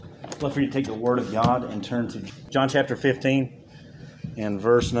I'd love for you to take the Word of God and turn to John chapter 15 and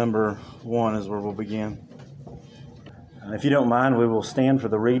verse number 1 is where we'll begin. If you don't mind, we will stand for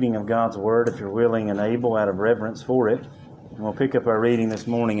the reading of God's Word if you're willing and able out of reverence for it. And we'll pick up our reading this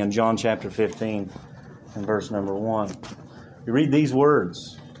morning in John chapter 15 and verse number 1. We read these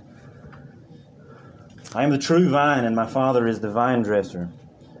words. I am the true vine, and my Father is the vine dresser.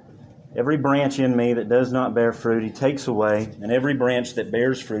 Every branch in me that does not bear fruit, he takes away, and every branch that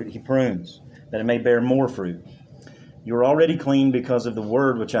bears fruit, he prunes, that it may bear more fruit. You are already clean because of the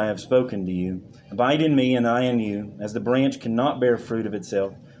word which I have spoken to you. Abide in me, and I in you, as the branch cannot bear fruit of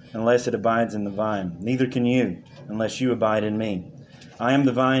itself unless it abides in the vine. Neither can you, unless you abide in me. I am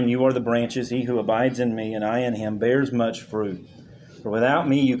the vine, you are the branches. He who abides in me, and I in him, bears much fruit. For without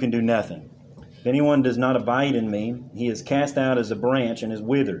me you can do nothing. If anyone does not abide in me, he is cast out as a branch and is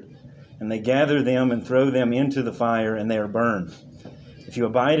withered. And they gather them and throw them into the fire, and they are burned. If you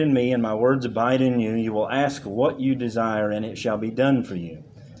abide in me, and my words abide in you, you will ask what you desire, and it shall be done for you.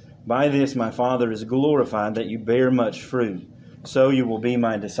 By this my Father is glorified, that you bear much fruit. So you will be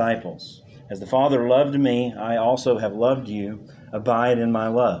my disciples. As the Father loved me, I also have loved you. Abide in my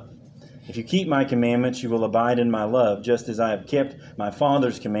love. If you keep my commandments, you will abide in my love, just as I have kept my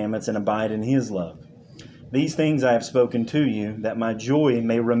Father's commandments and abide in his love. These things I have spoken to you, that my joy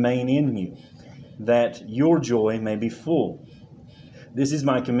may remain in you, that your joy may be full. This is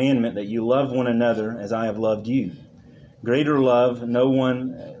my commandment, that you love one another as I have loved you. Greater love has no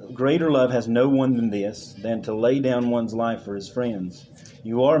one than this, than to lay down one's life for his friends.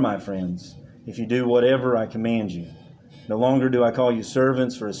 You are my friends, if you do whatever I command you. No longer do I call you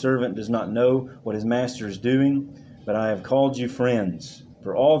servants, for a servant does not know what his master is doing, but I have called you friends.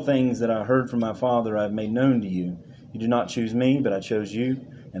 For all things that I heard from my Father I have made known to you. You did not choose me, but I chose you,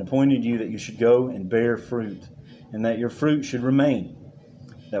 and appointed you that you should go and bear fruit, and that your fruit should remain,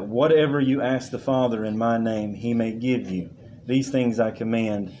 that whatever you ask the Father in my name, he may give you. These things I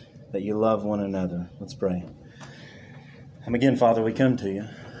command, that you love one another. Let's pray. Again, Father, we come to you.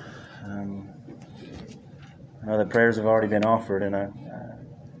 I know that prayers have already been offered, and I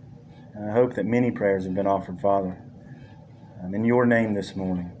hope that many prayers have been offered, Father, in your name this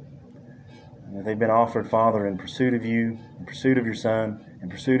morning. And that they've been offered, Father, in pursuit of you, in pursuit of your Son, in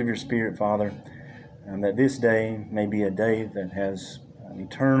pursuit of your Spirit, Father, and that this day may be a day that has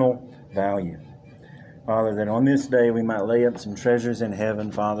eternal value. Father, that on this day we might lay up some treasures in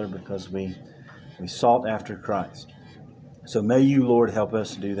heaven, Father, because we sought after Christ. So may you, Lord, help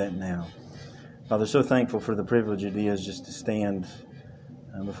us to do that now. Father, so thankful for the privilege it is just to stand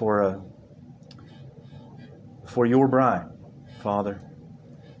before your bride, Father,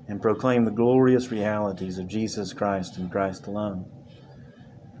 and proclaim the glorious realities of Jesus Christ and Christ alone.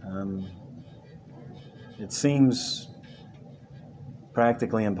 It seems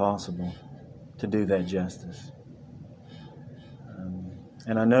practically impossible to do that justice.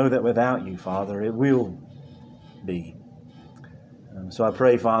 And I know that without you, Father, it will be. So I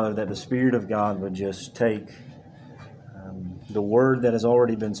pray, Father, that the Spirit of God would just take the word that has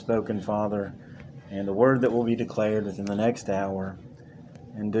already been spoken, Father, and the word that will be declared within the next hour,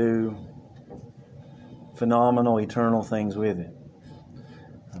 and do phenomenal, eternal things with it.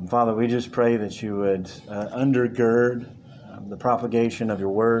 Father, we just pray that you would undergird the propagation of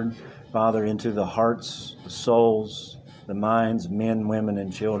your word, Father, into the hearts, the souls, the minds of men, women,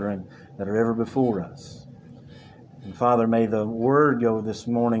 and children that are ever before us. And Father, may the word go this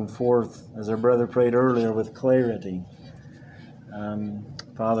morning forth, as our brother prayed earlier, with clarity.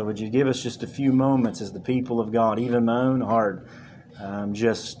 Father, would you give us just a few moments as the people of God, even my own heart,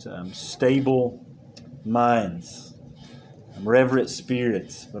 stable minds, reverent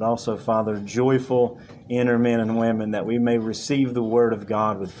spirits, but also, Father, joyful inner men and women, that we may receive the word of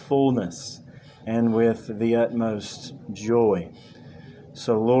God with fullness and with the utmost joy.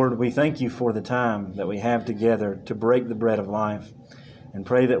 So, Lord, we thank you for the time that we have together to break the bread of life, and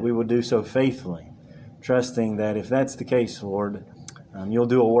pray that we will do so faithfully, trusting that if that's the case, Lord, you'll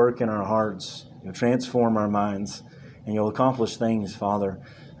do a work in our hearts, you'll transform our minds, and you'll accomplish things, Father,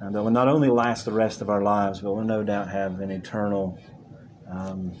 that will not only last the rest of our lives, but will no doubt have an eternal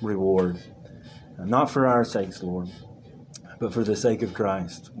reward. Not for our sakes, Lord, but for the sake of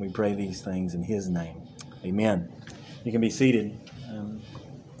Christ. We pray these things in his name. Amen. You can be seated.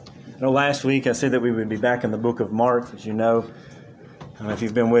 Last week I said that we would be back in the book of Mark. As you know, if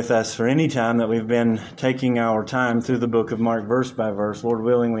you've been with us for any time, that we've been taking our time through the book of Mark verse by verse. Lord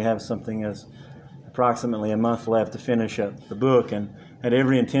willing, we have something as approximately a month left to finish up the book, and had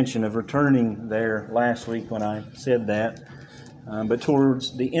every intention of returning there last week when I said that. But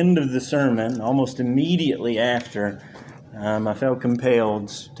towards the end of the sermon, almost immediately after, I felt compelled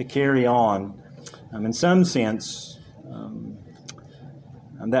to carry on, in some sense,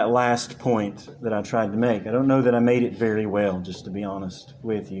 that last point that I tried to make. I don't know that I made it very well, just to be honest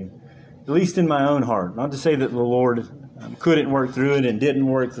with you, at least in my own heart. Not to say that the Lord couldn't work through it and didn't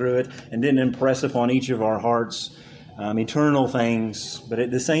work through it and didn't impress upon each of our hearts eternal things, but at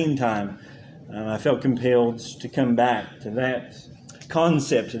the same time, I felt compelled to come back to that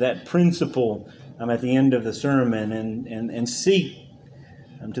concept, to that principle at the end of the sermon and seek,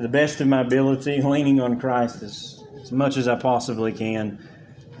 to the best of my ability, leaning on Christ as much as I possibly can,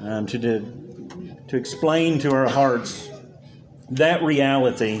 to explain to our hearts that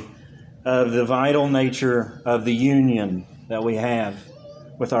reality of the vital nature of the union that we have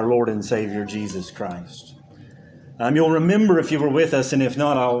with our Lord and Savior Jesus Christ. You'll remember if you were with us, and if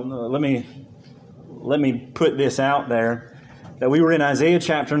not, let me put this out there, that we were in Isaiah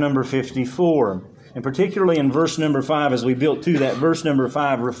chapter number 54, and particularly in verse number 5, as we built to that, verse number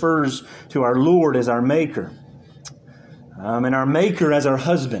 5 refers to our Lord as our Maker, and our Maker as our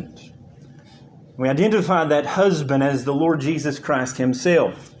husband. We identified that husband as the Lord Jesus Christ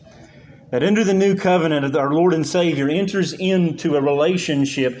Himself. That under the new covenant, our Lord and Savior enters into a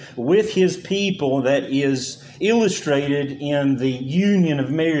relationship with His people that is illustrated in the union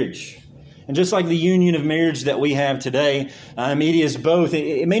of marriage. And just like the union of marriage that we have today, it is both.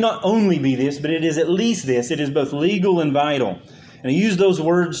 It may not only be this, but it is at least this. It is both legal and vital. And I use those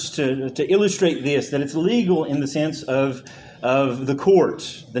words to illustrate this, that it's legal in the sense of the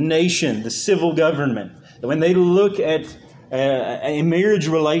court, the nation, the civil government. That when they look at a marriage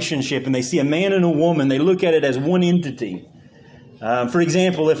relationship and they see a man and a woman, they look at it as one entity. For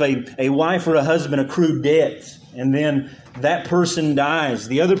example, if a wife or a husband accrue debt and then that person dies,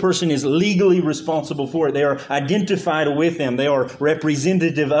 the other person is legally responsible for it. They are identified with them. They are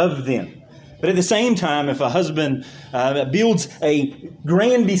representative of them. But at the same time, if a husband builds a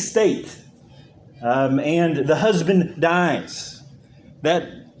grand estate and the husband dies, that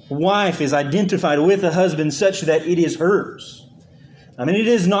wife is identified with the husband such that it is hers. It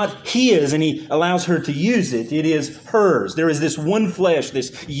is not his, and he allows her to use it. It is hers. There is this one flesh,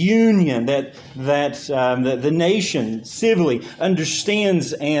 this union that the nation civilly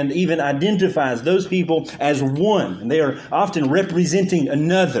understands and even identifies those people as one. And they are often representing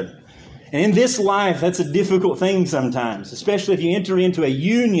another. And in this life, that's a difficult thing sometimes, especially if you enter into a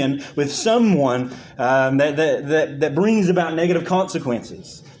union with someone that brings about negative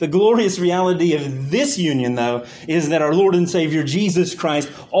consequences. The glorious reality of this union, though, is that our Lord and Savior Jesus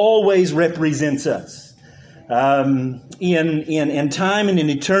Christ always represents us. In time and in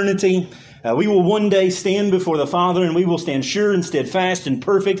eternity, we will one day stand before the Father, and we will stand sure and steadfast and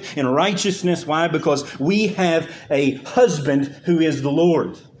perfect in righteousness. Why? Because we have a husband who is the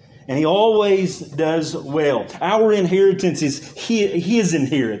Lord. And He always does well. Our inheritance is His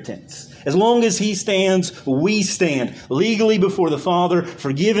inheritance. As long as He stands, we stand legally before the Father,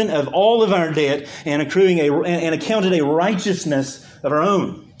 forgiven of all of our debt and accruing and accounted a righteousness of our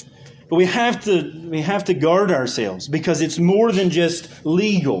own. But we have to guard ourselves, because it's more than just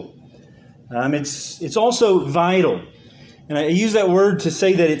legal. It's also vital. And I use that word to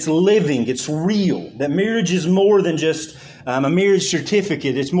say that it's living, it's real. That marriage is more than just a marriage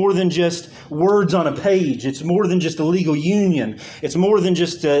certificate. It's more than just words on a page. It's more than just a legal union. It's more than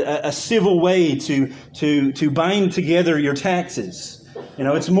just a civil way to bind together your taxes.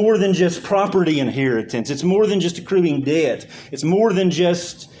 It's more than just property inheritance. It's more than just accruing debt. It's more than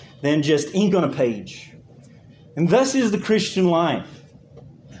just ink on a page. And thus is the Christian life.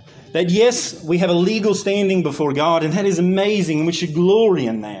 That yes, we have a legal standing before God, and that is amazing, and we should glory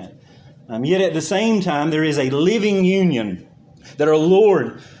in that. Yet at the same time, there is a living union that our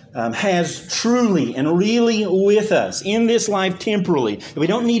Lord has truly and really with us in this life temporally. We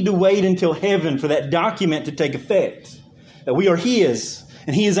don't need to wait until heaven for that document to take effect. That we are His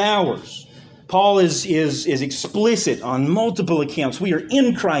and He is ours. Paul is explicit on multiple accounts. We are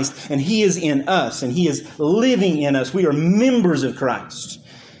in Christ and He is in us, and He is living in us. We are members of Christ.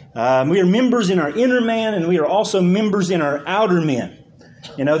 We are members in our inner man, and we are also members in our outer man.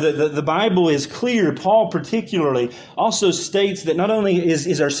 The Bible is clear. Paul particularly also states that not only is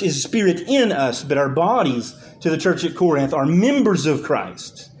his Spirit in us, but our bodies, to the church at Corinth, are members of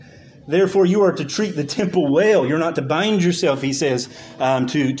Christ. Therefore, you are to treat the temple well. You're not to bind yourself, he says,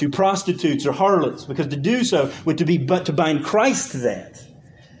 to prostitutes or harlots, because to do so would to bind Christ to that.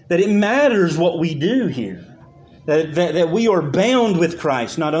 That it matters what we do here. That we are bound with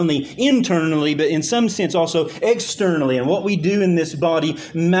Christ, not only internally, but in some sense also externally. And what we do in this body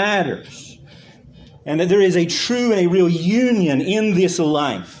matters. And that there is a true and a real union in this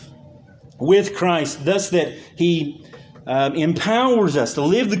life with Christ. Thus that He empowers us to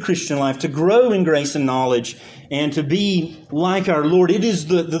live the Christian life, to grow in grace and knowledge, and to be like our Lord. It is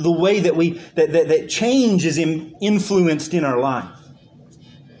the way that change is influenced in our life.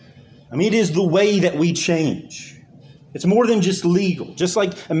 I mean, it is the way that we change. It's more than just legal, just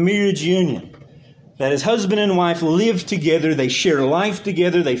like a marriage union. That as husband and wife live together, they share life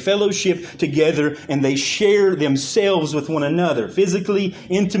together, they fellowship together, and they share themselves with one another. Physically,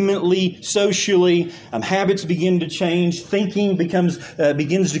 intimately, socially, habits begin to change. Thinking begins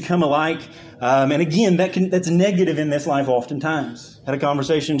to come alike. And again, that's negative in this life oftentimes. Had a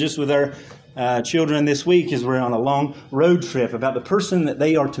conversation just with our children this week as we're on a long road trip about the person that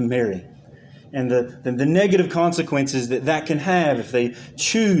they are to marry. And the negative consequences that can have if they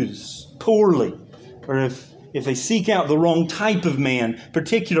choose poorly. Or if they seek out the wrong type of man,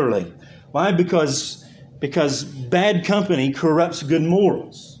 particularly. Why? Because bad company corrupts good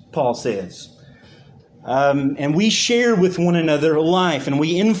morals, Paul says. And we share with one another life, and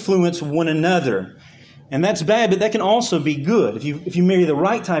we influence one another. And that's bad, but that can also be good if you marry the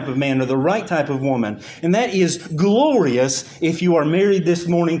right type of man or the right type of woman. And that is glorious if you are married this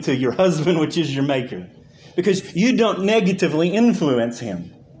morning to your husband, which is your maker. Because you don't negatively influence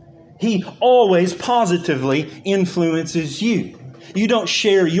him. He always positively influences you. You don't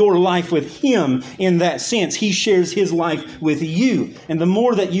share your life with him in that sense. He shares his life with you. And the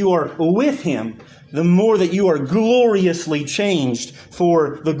more that you are with him, the more that you are gloriously changed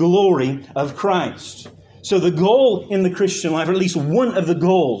for the glory of Christ. So the goal in the Christian life, or at least one of the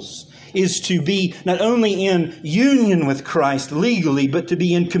goals, is to be not only in union with Christ legally, but to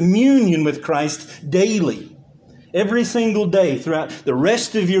be in communion with Christ daily. Every single day throughout the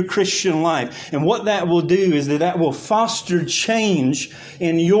rest of your Christian life. And what that will do is that will foster change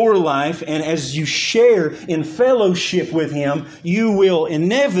in your life. And as you share in fellowship with him, you will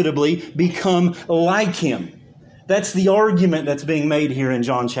inevitably become like him. That's the argument that's being made here in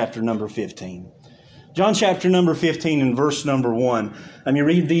John chapter number 15. John chapter number 15 and verse number 1. And you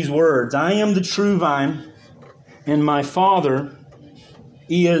read these words, I am the true vine, and my Father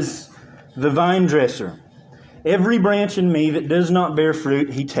is the vine dresser. Every branch in me that does not bear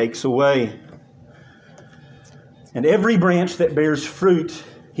fruit, he takes away. And every branch that bears fruit,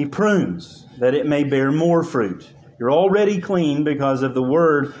 he prunes, that it may bear more fruit. You're already clean because of the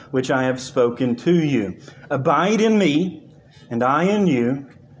word which I have spoken to you. Abide in me, and I in you,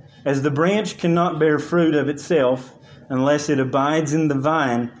 as the branch cannot bear fruit of itself unless it abides in the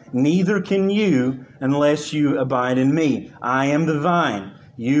vine, neither can you unless you abide in me. I am the vine.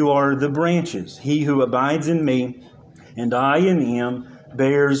 You are the branches. He who abides in me, and I in him,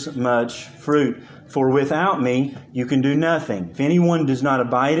 bears much fruit. For without me, you can do nothing. If anyone does not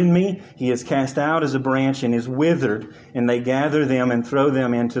abide in me, he is cast out as a branch and is withered, and they gather them and throw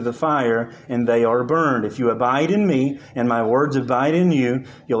them into the fire, and they are burned. If you abide in me, and my words abide in you,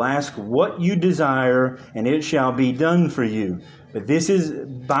 you'll ask what you desire, and it shall be done for you. But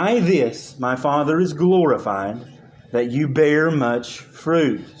by this my Father is glorified, that you bear much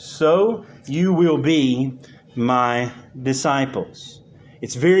fruit. So you will be my disciples.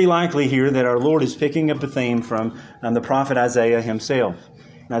 It's very likely here that our Lord is picking up a theme from the prophet Isaiah himself.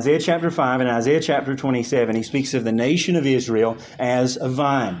 In Isaiah chapter 5 and Isaiah chapter 27, he speaks of the nation of Israel as a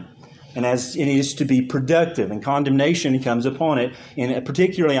vine, and as it is to be productive, and condemnation comes upon it, in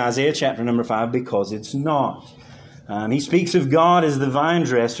particularly Isaiah chapter number 5, because it's not. He speaks of God as the vine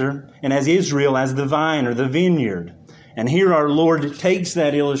dresser, and as Israel as the vine or the vineyard. And here our Lord takes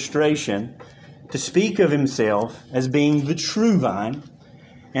that illustration to speak of himself as being the true vine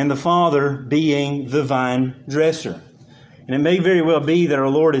and the Father being the vine dresser. And it may very well be that our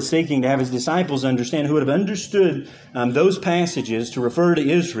Lord is seeking to have his disciples understand, who would have understood those passages to refer to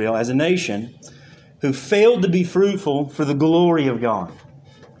Israel as a nation who failed to be fruitful for the glory of God,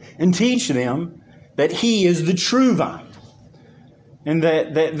 and teach them that he is the true vine. And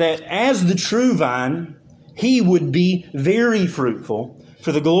that as the true vine, he would be very fruitful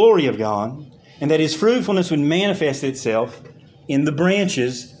for the glory of God, and that his fruitfulness would manifest itself in the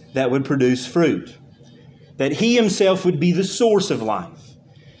branches that would produce fruit. That he himself would be the source of life.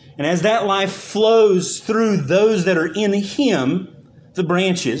 And as that life flows through those that are in him, the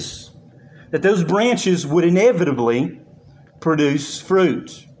branches, that those branches would inevitably produce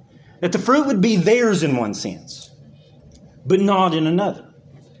fruit. That the fruit would be theirs in one sense, but not in another.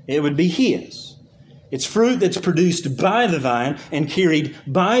 It would be his. It's fruit that's produced by the vine and carried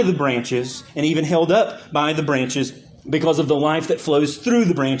by the branches and even held up by the branches because of the life that flows through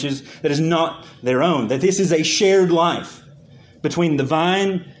the branches that is not their own. That this is a shared life between the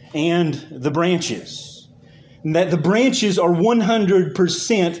vine and the branches. And that the branches are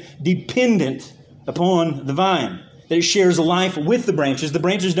 100% dependent upon the vine. that it shares life with the branches. The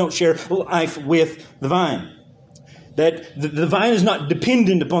branches don't share life with the vine. That the vine is not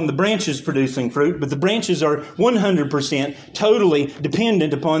dependent upon the branches producing fruit, but the branches are 100% totally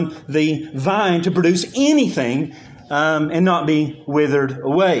dependent upon the vine to produce anything and not be withered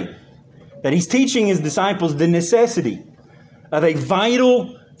away. That he's teaching his disciples the necessity of a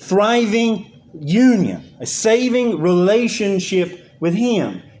vital, thriving union, a saving relationship with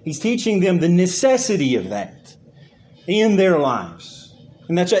him. He's teaching them the necessity of that in their lives.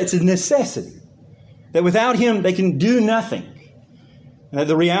 And it's a necessity. That without him, they can do nothing. And that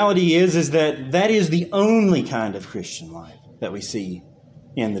the reality is that is the only kind of Christian life that we see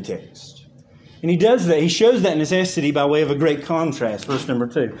in the text. And he does that. He shows that necessity by way of a great contrast. Verse number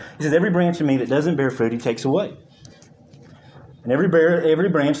 2. He says, every branch in me that doesn't bear fruit, he takes away. And every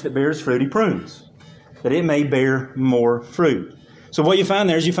branch that bears fruit, he prunes, that it may bear more fruit. So what you find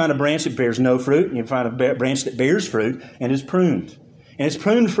there is you find a branch that bears no fruit, and you find a branch that bears fruit and is pruned. And it's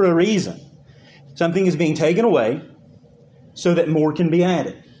pruned for a reason. Something is being taken away so that more can be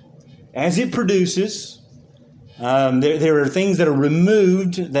added. As it produces, there are things that are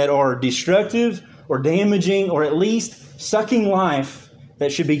removed that are destructive or damaging or at least sucking life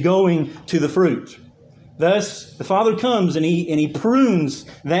that should be going to the fruit. Thus, the Father comes and he prunes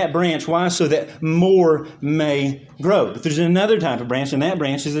that branch. Why? So that more may grow. But there's another type of branch, and that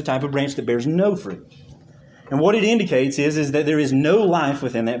branch is the type of branch that bears no fruit. And what it indicates is that there is no life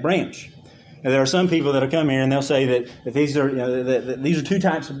within that branch. And there are some people that will come here and they'll say that these are that these are two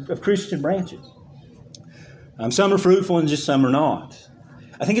types of Christian branches. Some are fruitful and just some are not.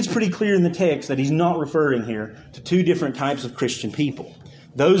 I think it's pretty clear in the text that he's not referring here to two different types of Christian people.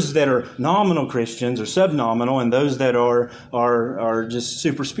 Those that are nominal Christians or subnominal, and those that are just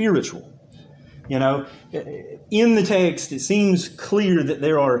super spiritual. You know, in the text, it seems clear that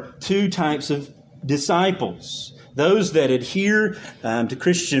there are two types of disciples. Those that adhere to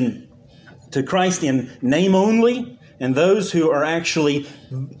Christ in name only, and those who are actually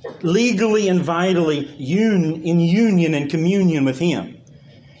legally and vitally in union and communion with him.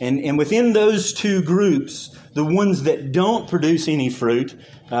 And within those two groups, the ones that don't produce any fruit,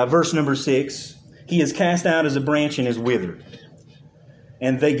 verse number 6, he is cast out as a branch and is withered.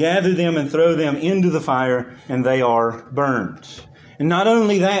 And they gather them and throw them into the fire, and they are burned. And not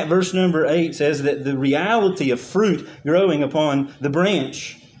only that, verse number 8 says that the reality of fruit growing upon the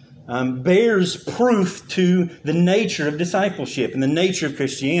branch bears proof to the nature of discipleship and the nature of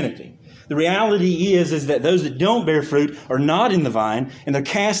Christianity. The reality is that those that don't bear fruit are not in the vine, and they're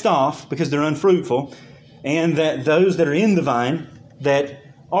cast off because they're unfruitful, and that those that are in the vine, that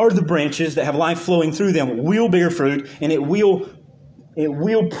are the branches that have life flowing through them, will bear fruit, and it will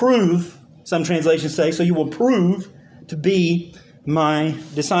prove, some translations say, so you will prove to be my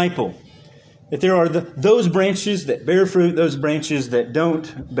disciple. That there are those branches that bear fruit, those branches that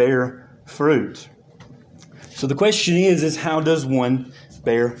don't bear fruit. So the question is how does one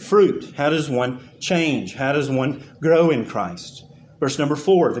bear fruit? How does one change? How does one grow in Christ? Verse number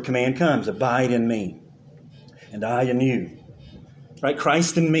 4, the command comes, abide in me, and I in you. Right?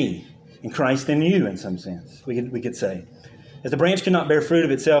 Christ in me, and Christ in you in some sense, we could say. As the branch cannot bear fruit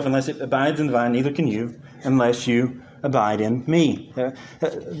of itself unless it abides in the vine, neither can you unless you abide in me.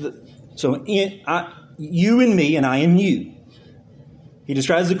 So you in me and I in you. He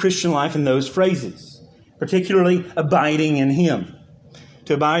describes the Christian life in those phrases, particularly abiding in him.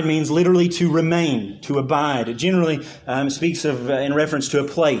 To abide means literally to remain, to abide. It generally speaks of, in reference to a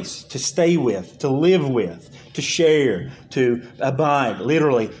place, to stay with, to live with, to share, to abide,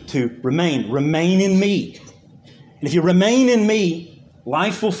 literally to remain. Remain in me. And if you remain in me,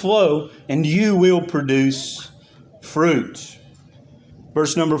 life will flow and you will produce fruit.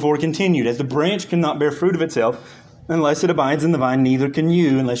 Verse number 4 continued, as the branch cannot bear fruit of itself unless it abides in the vine, neither can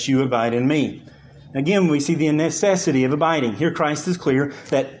you unless you abide in me. Again, we see the necessity of abiding. Here Christ is clear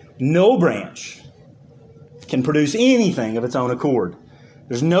that no branch can produce anything of its own accord.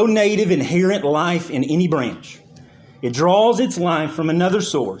 There's no native inherent life in any branch. It draws its life from another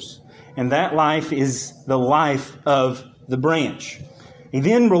source, and that life is the life of the branch. He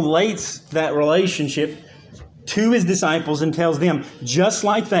then relates that relationship to his disciples and tells them, just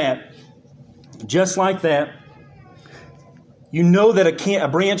like that, you know that a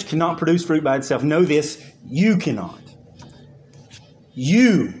branch cannot produce fruit by itself. Know this, you cannot.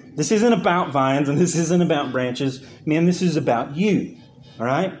 You. This isn't about vines and this isn't about branches. Man, this is about you. All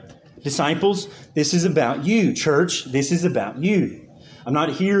right? Disciples, this is about you. Church, this is about you. I'm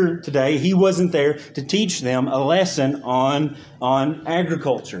not here today. He wasn't there to teach them a lesson on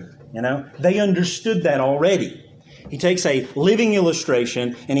agriculture. You know, they understood that already. He takes a living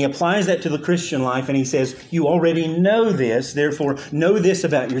illustration and he applies that to the Christian life, and he says, you already know this, therefore know this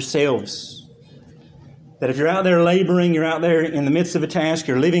about yourselves. That if you're out there laboring, you're out there in the midst of a task,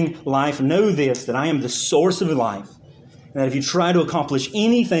 you're living life, know this, that I am the source of life. And that if you try to accomplish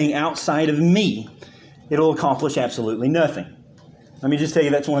anything outside of me, it'll accomplish absolutely nothing. Let me just tell you,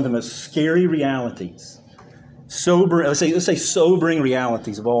 that's one of the most scary realities. Let's say sobering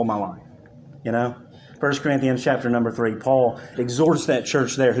realities of all my life. You know? 1 Corinthians chapter number 3, Paul exhorts that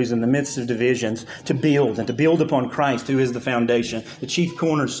church there who's in the midst of divisions to build upon Christ, who is the foundation, the chief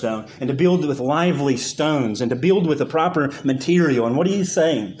cornerstone, and to build with lively stones and to build with the proper material. And what are you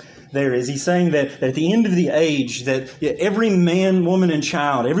saying? He's saying that at the end of the age, that every man, woman, and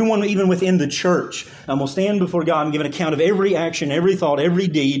child, everyone even within the church, will stand before God and give an account of every action, every thought, every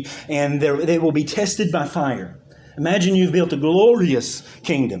deed, and they will be tested by fire. Imagine you've built a glorious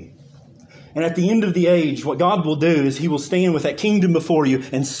kingdom. And at the end of the age, what God will do is He will stand with that kingdom before you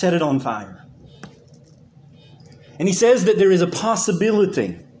and set it on fire. And He says that there is a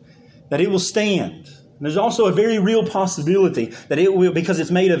possibility that it will stand. And there's also a very real possibility that it will, because it's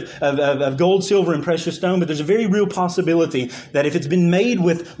made of gold, silver, and precious stone, but there's a very real possibility that if it's been made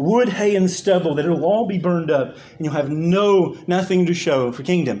with wood, hay, and stubble, that it'll all be burned up and you'll have nothing to show for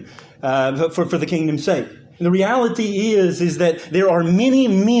kingdom, for the kingdom's sake. And the reality is that there are many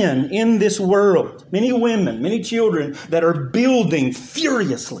men in this world, many women, many children that are building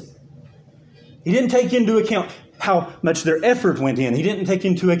furiously. He didn't take into account how much their effort went in. He didn't take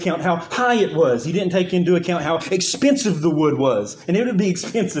into account how high it was. He didn't take into account how expensive the wood was. And it would be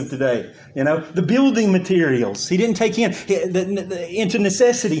expensive today. You know, the building materials. He didn't take into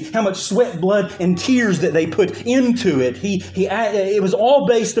necessity how much sweat, blood, and tears that they put into it. It was all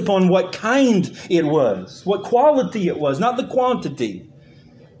based upon what kind it was, what quality it was, not the quantity,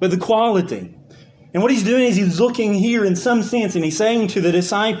 but the quality. And what he's doing is he's looking here in some sense, and he's saying to the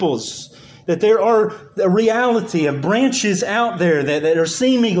disciples that there are a reality of branches out there that are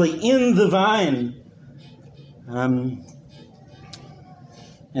seemingly in the vine. And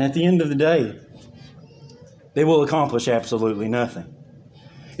at the end of the day, they will accomplish absolutely nothing.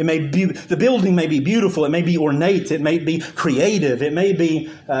 The building may be beautiful, it may be ornate, it may be creative, it may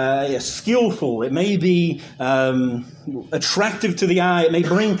be skillful, it may be attractive to the eye, it may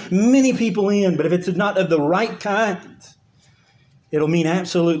bring many people in, but if it's not of the right kind, it'll mean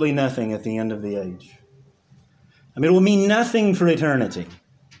absolutely nothing at the end of the age. It will mean nothing for eternity.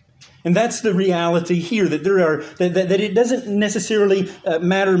 And that's the reality here, that that it doesn't necessarily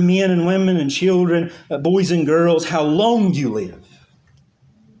matter, men and women and children, boys and girls, how long you live,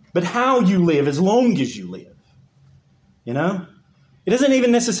 but how you live as long as you live. You know? It doesn't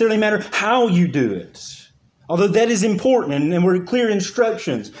even necessarily matter how you do it. Although that is important, and we're clear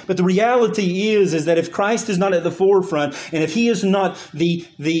instructions. But the reality is that if Christ is not at the forefront, and if He is not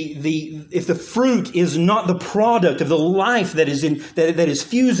if the fruit is not the product of the life that is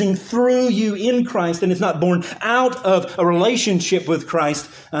fusing through you in Christ, and it's not born out of a relationship with Christ,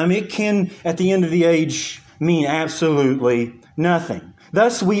 it can, at the end of the age, mean absolutely nothing.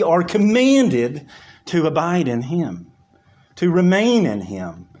 Thus, we are commanded to abide in Him, to remain in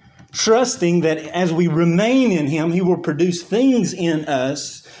Him, trusting that as we remain in Him, He will produce things in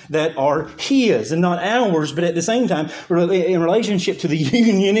us that are His and not ours, but at the same time, in relationship to the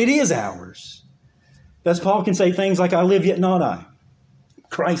union, it is ours. Thus, Paul can say things like, I live, yet not I.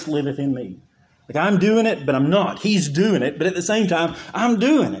 Christ liveth in me. Like, I'm doing it, but I'm not. He's doing it, but at the same time, I'm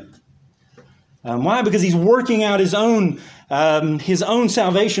doing it. Why? Because He's working out His own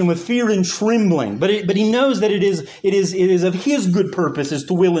salvation with fear and trembling. But He knows that it is of His good purposes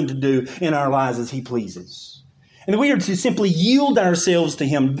to will and to do in our lives as He pleases. And that we are to simply yield ourselves to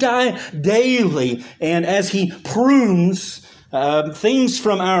Him daily. And as He prunes things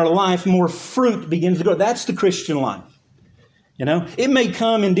from our life, more fruit begins to grow. That's the Christian life. You know, it may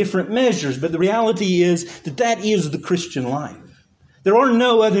come in different measures, but the reality is that is the Christian life. There are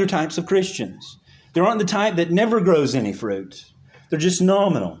no other types of Christians. There aren't the type that never grows any fruit. They're just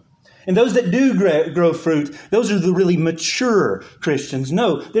nominal. And those that do grow fruit, those are the really mature Christians.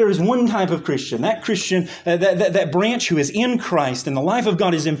 No, there is one type of Christian. That Christian, that branch who is in Christ, and the life of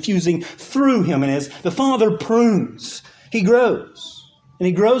God is infusing through him. And as the Father prunes, he grows. And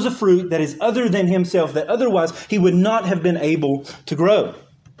he grows a fruit that is other than himself, that otherwise he would not have been able to grow.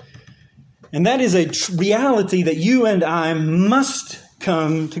 And that is a reality that you and I must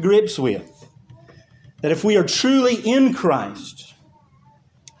come to grips with. That if we are truly in Christ,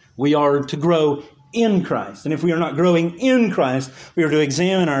 we are to grow in Christ. And if we are not growing in Christ, we are to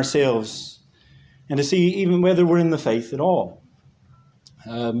examine ourselves and to see even whether we're in the faith at all.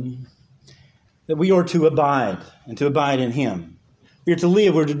 The that we are to abide and to abide in Him. We are to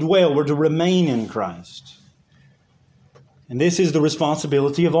live, we're to dwell, we're to remain in Christ. And this is the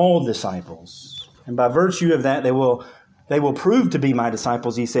responsibility of all disciples. And by virtue of that, they will prove to be my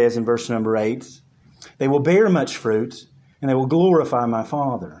disciples, he says in verse number 8. They will bear much fruit, and they will glorify my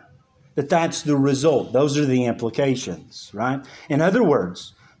Father. That's the result. Those are the implications, right? In other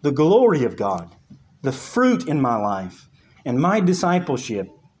words, the glory of God, the fruit in my life, and my discipleship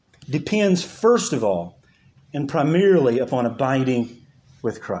depends first of all and primarily upon abiding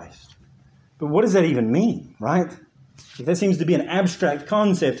with Christ. But what does that even mean, right? That seems to be an abstract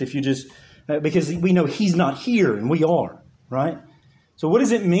concept if you just, because we know He's not here and we are, right? So what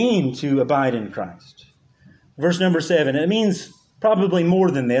does it mean to abide in Christ? Verse number 7, it means probably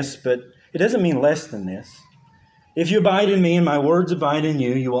more than this, but it doesn't mean less than this. If you abide in me and my words abide in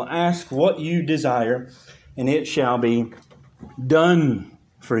you, you will ask what you desire, and it shall be done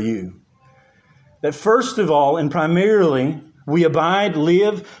for you. That first of all and primarily, we abide,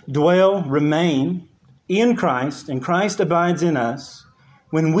 live, dwell, remain in Christ, and Christ abides in us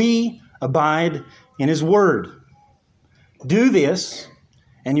when we abide in His Word. Do this,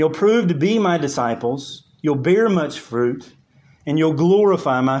 and you'll prove to be my disciples. You'll bear much fruit, and you'll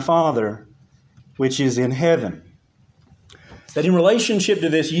glorify my Father, which is in heaven. That in relationship to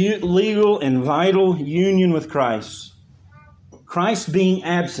this legal and vital union with Christ, Christ being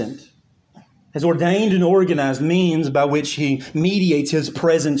absent has ordained and organized means by which He mediates His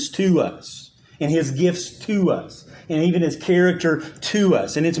presence to us and His gifts to us and even His character to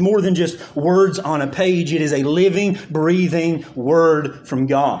us. And it's more than just words on a page. It is a living, breathing Word from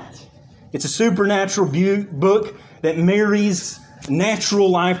God. It's a supernatural book that marries natural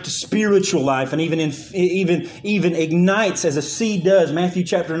life to spiritual life and even ignites as a seed does. Matthew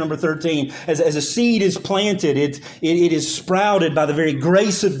chapter number 13. As a seed is planted, it is sprouted by the very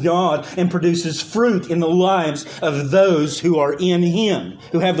grace of God and produces fruit in the lives of those who are in Him,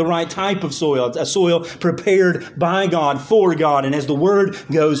 who have the right type of soil. It's a soil prepared by God, for God. And as the Word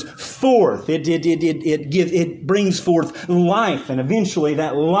goes forth, it brings forth life. And eventually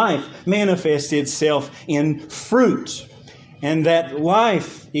that life manifests itself in fruit. And that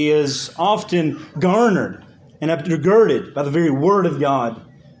life is often garnered and undergirded by the very Word of God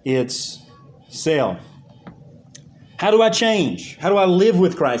itself. How do I change? How do I live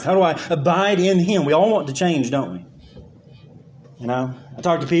with Christ? How do I abide in Him? We all want to change, don't we? You know, I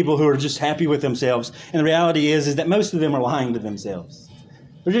talk to people who are just happy with themselves, and the reality is that most of them are lying to themselves.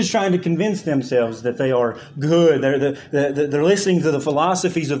 They're just trying to convince themselves that they are good. They're listening to the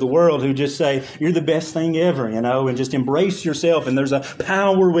philosophies of the world who just say, you're the best thing ever, you know, and just embrace yourself and there's a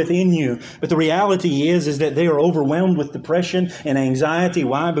power within you. But the reality is that they are overwhelmed with depression and anxiety.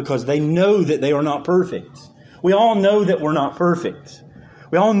 Why? Because they know that they are not perfect. We all know that we're not perfect.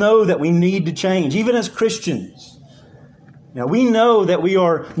 We all know that we need to change, even as Christians. Now, we know that we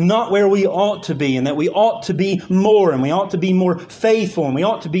are not where we ought to be and that we ought to be more and we ought to be more faithful and we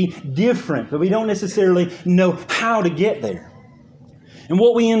ought to be different, but we don't necessarily know how to get there. And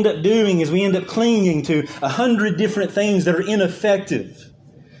what we end up doing is we end up clinging to 100 different things that are ineffective.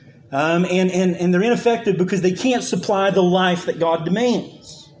 And they're ineffective because they can't supply the life that God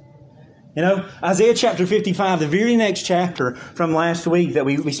demands. You know, Isaiah chapter 55, the very next chapter from last week that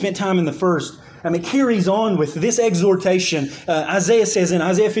we spent time in the first, it carries on with this exhortation. Isaiah says in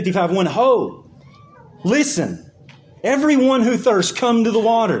Isaiah 55:1, Ho, listen, everyone who thirsts, come to the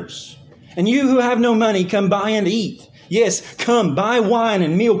waters. And you who have no money, come buy and eat. Yes, come, buy wine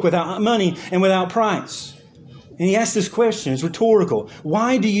and milk without money and without price. And he asks this question, it's rhetorical.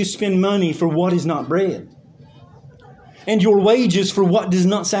 Why do you spend money for what is not bread? And your wages for what does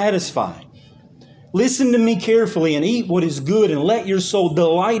not satisfy? Listen to me carefully and eat what is good and let your soul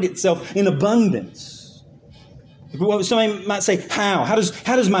delight itself in abundance. Somebody might say, how? How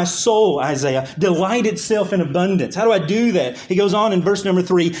does my soul, Isaiah, delight itself in abundance? How do I do that? He goes on in verse number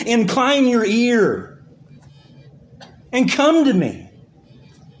 3, incline your ear and come to me.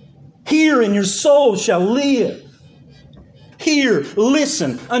 Hear and your soul shall live. Hear,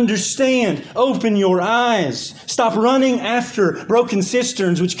 listen, understand, open your eyes. Stop running after broken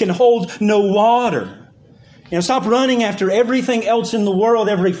cisterns which can hold no water. Stop running after everything else in the world,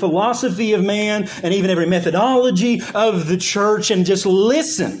 every philosophy of man, and even every methodology of the church, and just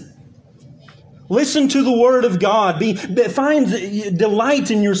listen. Listen to the Word of God. Find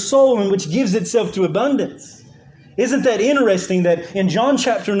delight in your soul, in which gives itself to abundance. Isn't that interesting that in John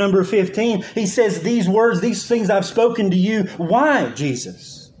chapter number 15, He says these words, these things I've spoken to you. Why,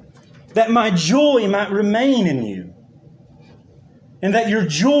 Jesus? That my joy might remain in you, and that your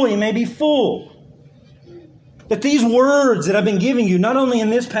joy may be full. That these words that I've been giving you, not only in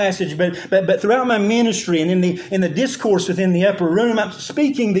this passage, but throughout my ministry and in the discourse within the upper room, I'm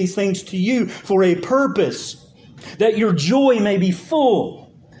speaking these things to you for a purpose, that your joy may be full.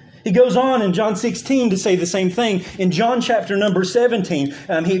 He goes on in John 16 to say the same thing. In John chapter number 17,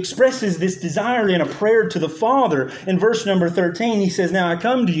 he expresses this desire in a prayer to the Father. In verse number 13, he says, "Now I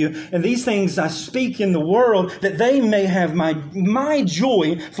come to you, and these things I speak in the world, that they may have my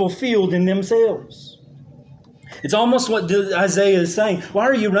joy fulfilled in themselves." It's almost what Isaiah is saying. Why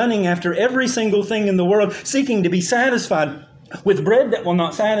are you running after every single thing in the world, seeking to be satisfied with bread that will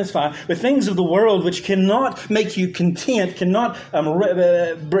not satisfy, with things of the world which cannot make you content, cannot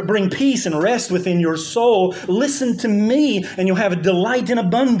bring peace and rest within your soul? Listen to me, and you'll have a delight in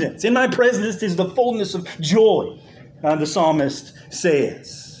abundance. In my presence is the fullness of joy, the psalmist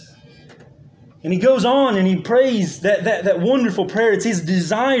says. And he goes on and he prays that wonderful prayer. It's his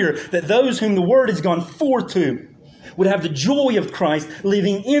desire that those whom the word has gone forth to would have the joy of Christ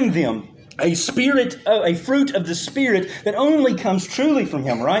living in them. A fruit of the Spirit that only comes truly from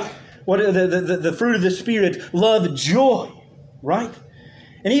Him, right? What the fruit of the Spirit? Love, joy, right?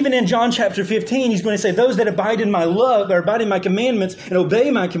 And even in John chapter 15, he's going to say, "Those that abide in my love, or abide in my commandments, and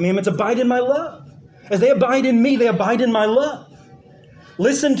obey my commandments, abide in my love. As they abide in me, they abide in my love."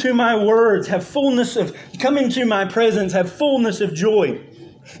 Listen to my words, come into my presence, have fullness of joy.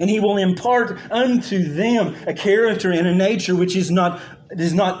 And He will impart unto them a character and a nature which is not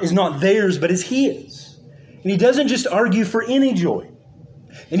theirs, but is His. And He doesn't just argue for any joy.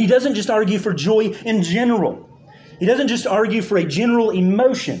 And He doesn't just argue for joy in general. He doesn't just argue for a general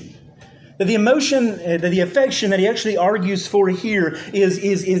emotion. That the emotion, the affection that He actually argues for here is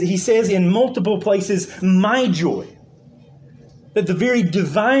He says in multiple places, my joy. That the very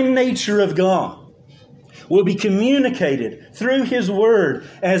divine nature of God will be communicated through His Word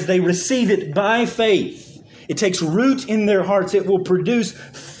as they receive it by faith. It takes root in their hearts. It will produce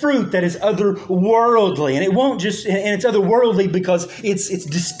fruit that is otherworldly. And it's otherworldly because it's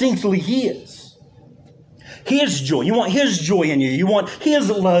distinctly His. His joy. You want His joy in you. You want His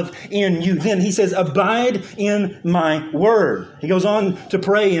love in you. Then He says, abide in my word. He goes on to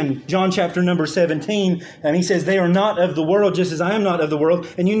pray in John chapter number 17. And He says, they are not of the world, just as I am not of the world.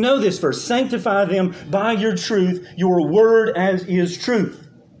 And you know this verse. Sanctify them by your truth. Your word as is truth.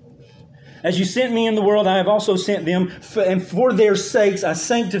 As you sent me in the world, I have also sent them. And for their sakes I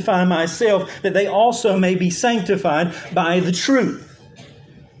sanctify myself, that they also may be sanctified by the truth.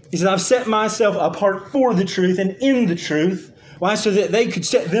 He says, I've set myself apart for the truth and in the truth. Why? So that they could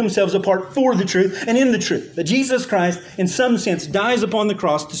set themselves apart for the truth and in the truth. That Jesus Christ, in some sense, dies upon the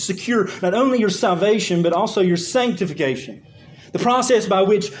cross to secure not only your salvation, but also your sanctification. The process by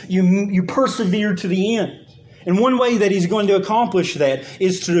which you persevere to the end. And one way that He's going to accomplish that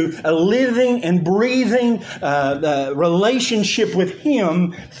is through a living and breathing relationship with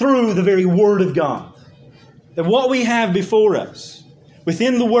Him through the very Word of God. That what we have before us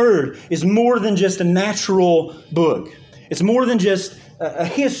within the Word is more than just a natural book. It's more than just a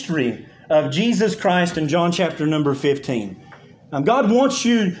history of Jesus Christ in John chapter number 15. God wants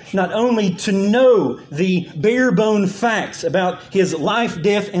you not only to know the bare bone facts about His life,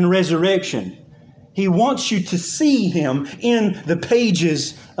 death, and resurrection. He wants you to see Him in the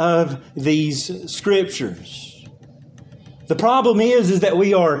pages of these Scriptures. The problem is that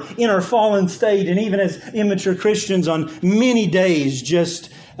we are in our fallen state, and even as immature Christians on many days, just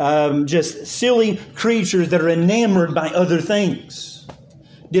silly creatures that are enamored by other things.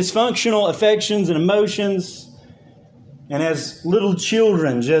 Dysfunctional affections and emotions. And as little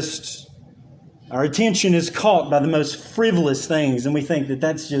children, our attention is caught by the most frivolous things, and we think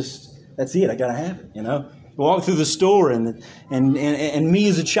that's it, I gotta have it, We walk through the store and me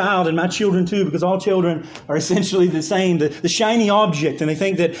as a child and my children too, because all children are essentially the same, the shiny object, and they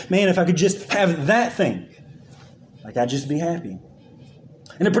think that, man, if I could just have that thing, I'd just be happy.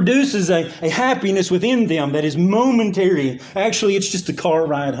 And it produces a happiness within them that is momentary. Actually, it's just a car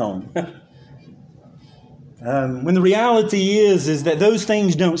ride home. When the reality is that those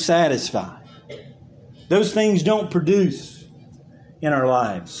things don't satisfy. Those things don't produce in our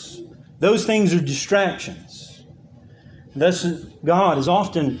lives. Those things are distractions. Thus, God is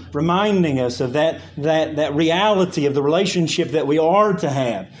often reminding us of that reality of the relationship that we are to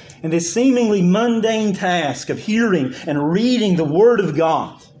have. And this seemingly mundane task of hearing and reading the Word of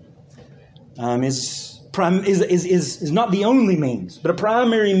God is not the only means, but a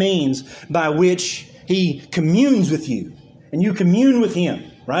primary means by which He communes with you and you commune with Him.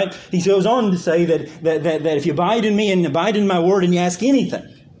 Right? He goes on to say that if you abide in me and abide in my Word and you ask anything,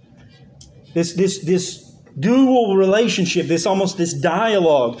 this dual relationship, this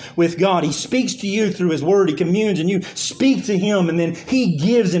dialogue with God. He speaks to you through His Word. He communes and you speak to Him, and then He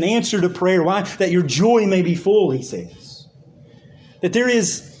gives an answer to prayer. Why? That your joy may be full, He says. That there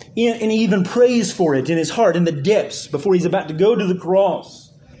is, and He even prays for it in His heart, in the depths, before He's about to go to the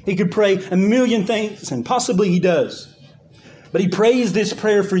cross. He could pray a million things, and possibly He does. But He prays this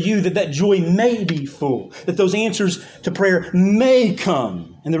prayer for you, that joy may be full, that those answers to prayer may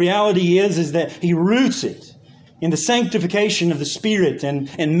come. And the reality is that He roots it in the sanctification of the Spirit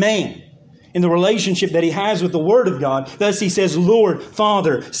and man, in the relationship that He has with the Word of God. Thus He says, Lord,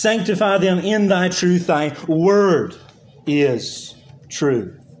 Father, sanctify them in Thy truth. Thy Word is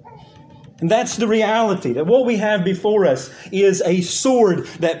truth. And that's the reality, that what we have before us is a sword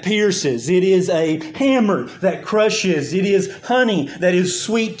that pierces. It is a hammer that crushes. It is honey that is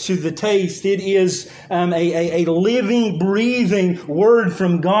sweet to the taste. It is a living, breathing Word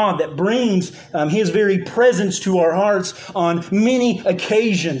from God that brings His very presence to our hearts on many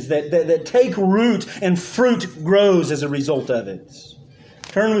occasions, that take root and fruit grows as a result of it.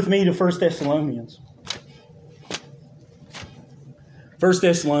 Turn with me to 1 Thessalonians. 1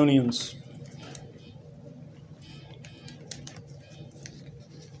 Thessalonians.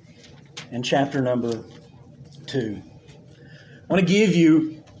 And chapter number 2. I want to give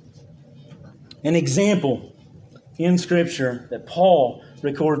you an example in Scripture that Paul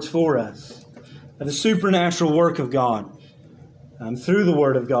records for us of the supernatural work of God through the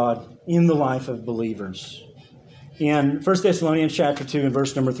Word of God in the life of believers. In 1 Thessalonians chapter 2 and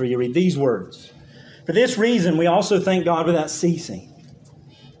verse number 3, you read these words. For this reason, we also thank God without ceasing.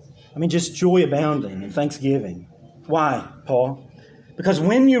 Just joy abounding and thanksgiving. Why, Paul? Because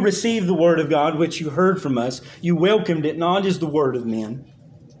when you received the Word of God, which you heard from us, you welcomed it not as the word of men,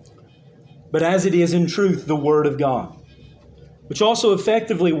 but as it is in truth the Word of God, which also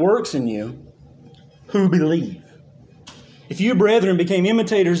effectively works in you who believe. If you, brethren, became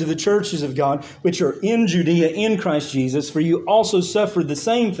imitators of the churches of God, which are in Judea in Christ Jesus, for you also suffered the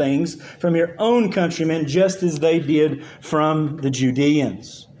same things from your own countrymen, just as they did from the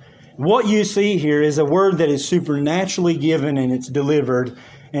Judeans. What you see here is a word that is supernaturally given and it's delivered,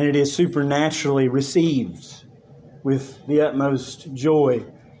 and it is supernaturally received with the utmost joy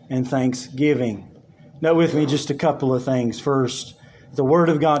and thanksgiving. Note with me just a couple of things. First, the Word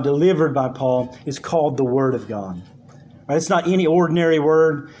of God delivered by Paul is called the Word of God. It's not any ordinary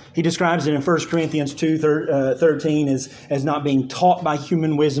word. He describes it in 1 Corinthians 2:13 as not being taught by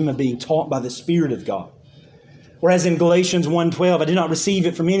human wisdom, but being taught by the Spirit of God. Whereas in Galatians 1:12, I did not receive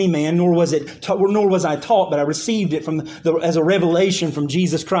it from any man, nor was I taught, but I received it as a revelation from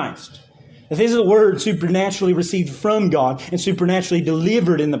Jesus Christ. If this is a word supernaturally received from God and supernaturally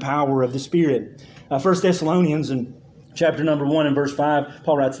delivered in the power of the Spirit. 1 Thessalonians in chapter number 1 and verse 5,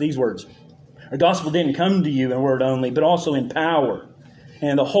 Paul writes these words. Our gospel didn't come to you in word only, but also in power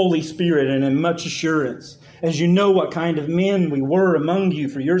and the Holy Spirit and in much assurance, as you know what kind of men we were among you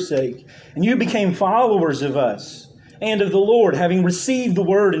for your sake. And you became followers of us and of the Lord, having received the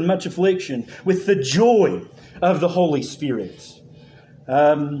word in much affliction, with the joy of the Holy Spirit.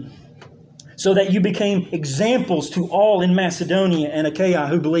 So that you became examples to all in Macedonia and Achaia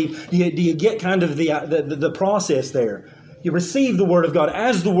who believe. Do you get kind of the process there? You received the Word of God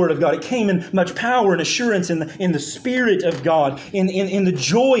as the Word of God. It came in much power and assurance in the Spirit of God, in the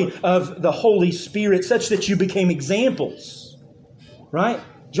joy of the Holy Spirit, such that you became examples. Right?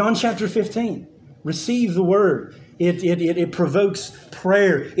 John chapter 15. Receive the Word. It provokes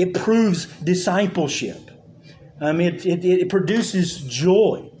prayer. It proves discipleship. It produces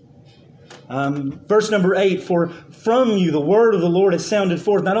joy. Verse number 8, for from you the word of the Lord has sounded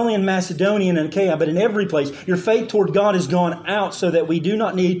forth, not only in Macedonia and Achaia, but in every place. Your faith toward God has gone out, so that we do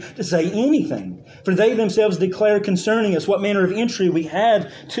not need to say anything. For they themselves declare concerning us what manner of entry we had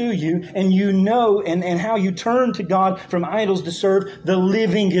to you, and you know, and how you turned to God from idols to serve the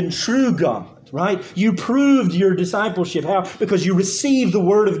living and true God. Right? You proved your discipleship. How? Because you received the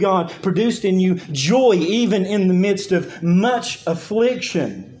Word of God, produced in you joy, even in the midst of much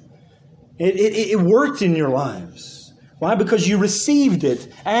affliction. It worked in your lives. Why? Because you received it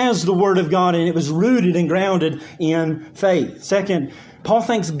as the Word of God, and it was rooted and grounded in faith. Second, Paul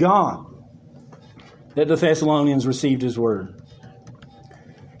thanks God that the Thessalonians received his Word.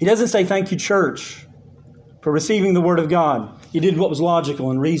 He doesn't say, thank you, church, for receiving the Word of God. You did what was logical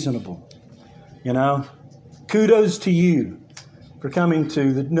and reasonable. Kudos to you for coming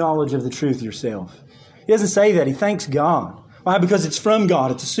to the knowledge of the truth yourself. He doesn't say that. He thanks God. Why? Because it's from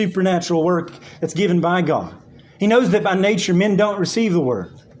God. It's a supernatural work that's given by God. He knows that by nature men don't receive the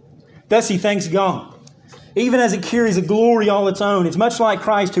Word. Thus he thanks God. even as it carries a glory all its own. It's much like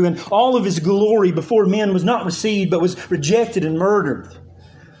Christ, who in all of his glory before men was not received, but was rejected and murdered.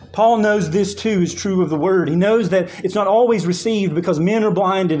 Paul knows this too is true of the Word. He knows that it's not always received because men are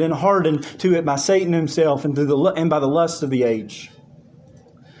blinded and hardened to it by Satan himself and by the lust of the age.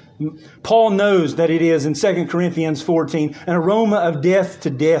 Paul knows that it is, in 2 Corinthians 14, an aroma of death to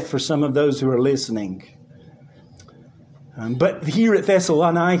death for some of those who are listening. But here at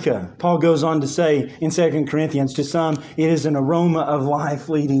Thessalonica, Paul goes on to say in 2 Corinthians, to some, it is an aroma of life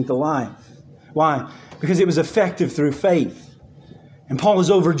leading to life. Why? Because it was effective through faith. And Paul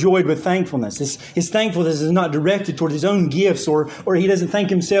is overjoyed with thankfulness. His thankfulness is not directed toward his own gifts, or he doesn't thank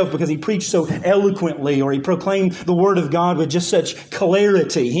himself because he preached so eloquently, or he proclaimed the Word of God with just such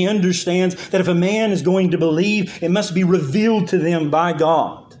clarity. He understands that if a man is going to believe, it must be revealed to them by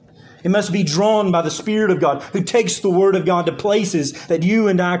God. It must be drawn by the Spirit of God, who takes the Word of God to places that you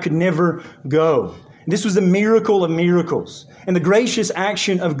and I could never go. This was the miracle of miracles and the gracious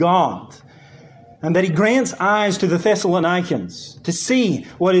action of God. And that he grants eyes to the Thessalonians to see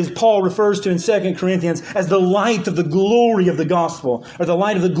what Paul refers to in 2 Corinthians as the light of the glory of the gospel, or the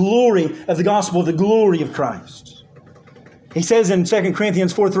light of the glory of the gospel, the glory of Christ. He says in 2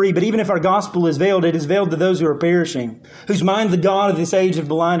 Corinthians 4:3, but even if our gospel is veiled, it is veiled to those who are perishing, whose mind the God of this age have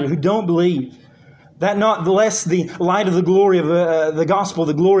blinded, who don't believe. That not less the light of the glory of the gospel,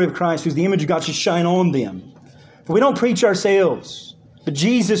 the glory of Christ, whose the image of God should shine on them. For we don't preach ourselves, but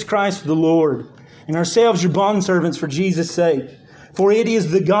Jesus Christ the Lord, and ourselves your bondservants for Jesus' sake. For it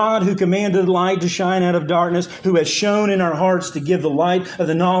is the God who commanded light to shine out of darkness, who has shone in our hearts to give the light of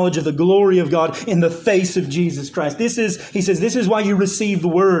the knowledge of the glory of God in the face of Jesus Christ. He says, this is why you receive the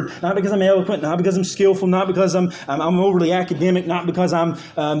Word. Not because I'm eloquent, not because I'm skillful, not because I'm overly academic, not because I'm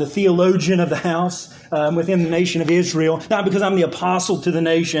the theologian of the house within the nation of Israel, not because I'm the apostle to the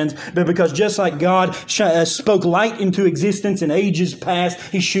nations, but because just like God spoke light into existence in ages past,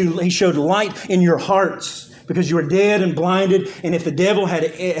 He showed light in your hearts. Because you were dead and blinded, and if the devil had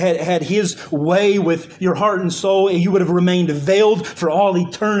his way with your heart and soul, you would have remained veiled for all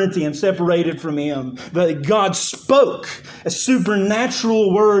eternity and separated from Him. But God spoke a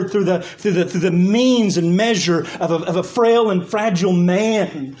supernatural word through the means and measure of a frail and fragile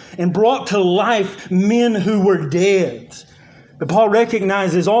man, and brought to life men who were dead. But Paul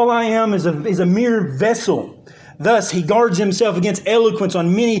recognizes all I am is a mere vessel. Thus, he guards himself against eloquence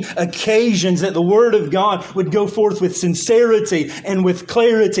on many occasions, that the Word of God would go forth with sincerity and with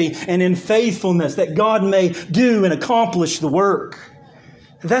clarity and in faithfulness, that God may do and accomplish the work.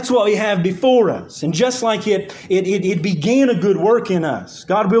 That's what we have before us. And just like it began a good work in us,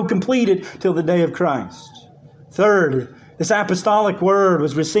 God will complete it till the day of Christ. Third, this apostolic word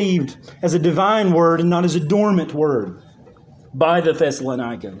was received as a divine word and not as a dormant word by the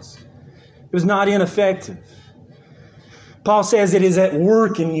Thessalonians. It was not ineffective. Paul says it is at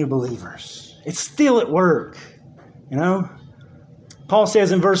work in you believers. It's still at work, you know. Paul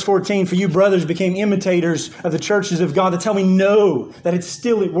says in verse 14, for you brothers became imitators of the churches of God. That's how we know that it's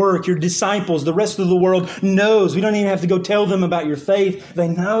still at work. Your disciples, the rest of the world knows. We don't even have to go tell them about your faith. They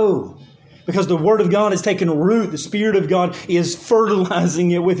know. Because the Word of God has taken root. The Spirit of God is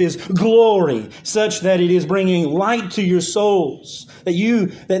fertilizing it with His glory, such that it is bringing light to your souls. That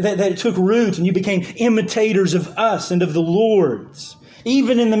it took root and you became imitators of us and of the Lord's.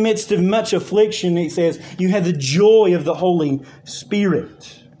 Even in the midst of much affliction, he says, you had the joy of the Holy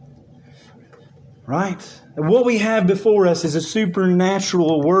Spirit. Right? And what we have before us is a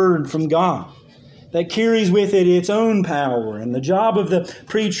supernatural word from God that carries with it its own power. And the job of the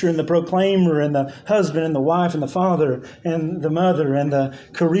preacher and the proclaimer and the husband and the wife and the father and the mother and the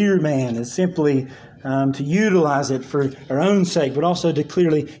career man is simply to utilize it for our own sake, but also to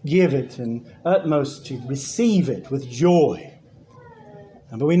clearly give it and utmost to receive it with joy.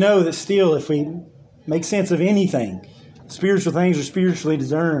 But we know that still, if we make sense of anything, spiritual things are spiritually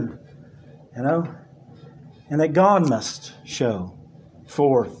discerned, you know, and that God must show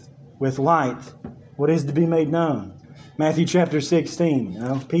forth with light what is to be made known. Matthew chapter 16, you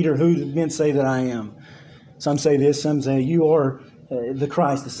know, Peter, who did men say that I am? Some say this, some say you are the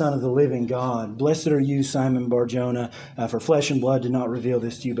Christ, the Son of the living God. Blessed are you, Simon Bar-Jonah, for flesh and blood did not reveal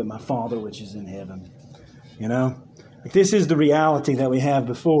this to you, but my Father which is in heaven. You know, like this is the reality that we have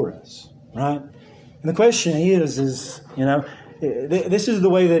before us, right? And the question is, you know, this is the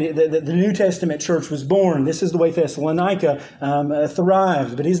way that the New Testament church was born. This is the way Thessalonica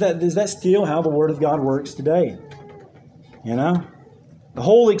thrived. But is that still how the Word of God works today? You know? The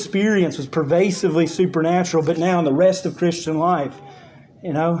whole experience was pervasively supernatural, but now in the rest of Christian life,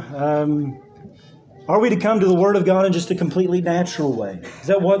 you know, are we to come to the Word of God in just a completely natural way? Is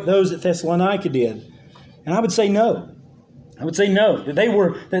that what those at Thessalonica did? And I would say no. I would say no, that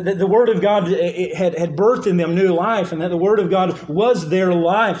the Word of God had birthed in them new life, and that the Word of God was their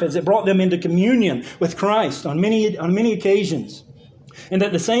life as it brought them into communion with Christ on many occasions. And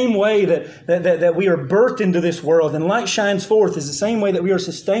that the same way that we are birthed into this world and light shines forth is the same way that we are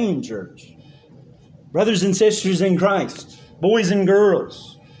sustained, church. Brothers and sisters in Christ, boys and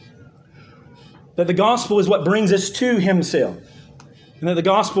girls, that the gospel is what brings us to Himself. And that the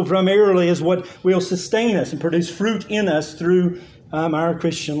gospel primarily is what will sustain us and produce fruit in us through our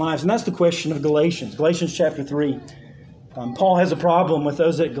Christian lives. And that's the question of Galatians. Galatians chapter 3. Paul has a problem with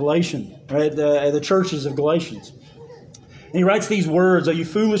those at Galatians, right? The churches of Galatians. And he writes these words, "O you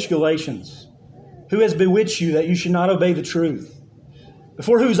foolish Galatians, who has bewitched you that you should not obey the truth?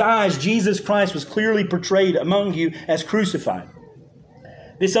 Before whose eyes Jesus Christ was clearly portrayed among you as crucified.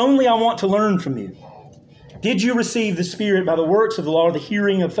 This only I want to learn from you. Did you receive the Spirit by the works of the law or the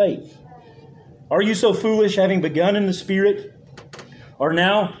hearing of faith? Are you so foolish, having begun in the Spirit, are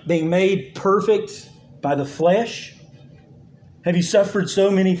now being made perfect by the flesh? Have you suffered so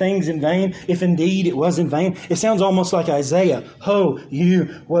many things in vain, if indeed it was in vain?" It sounds almost like Isaiah. "Ho, you,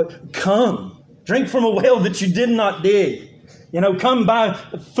 what? Come, drink from a well that you did not dig. Come buy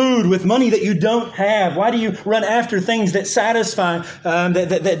food with money that you don't have. Why do you run after things that satisfy,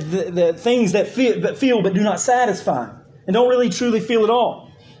 the things that feel but do not satisfy, and don't really truly feel at all?"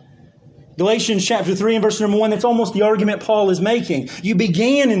 Galatians chapter 3 and verse number 1, that's almost the argument Paul is making. You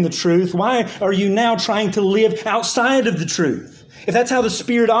began in the truth. Why are you now trying to live outside of the truth? If that's how the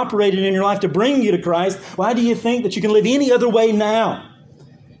Spirit operated in your life to bring you to Christ, why do you think that you can live any other way now?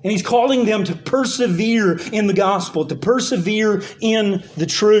 And he's calling them to persevere in the gospel, to persevere in the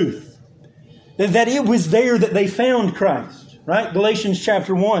truth. That it was there that they found Christ, right? Galatians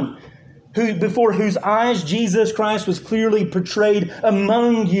chapter 1, before whose eyes Jesus Christ was clearly portrayed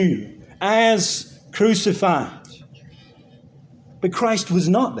among you as crucified. But Christ was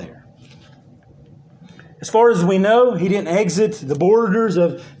not there. As far as we know, He didn't exit the borders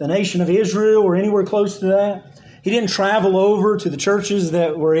of the nation of Israel or anywhere close to that. He didn't travel over to the churches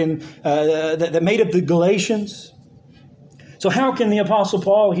that were that made up the Galatians. So how can the Apostle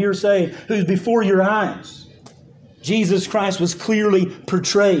Paul here say, "Who's before your eyes Jesus Christ was clearly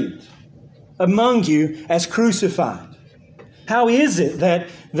portrayed among you as crucified"? How is it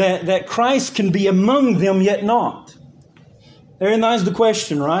that Christ can be among them yet not? Therein lies the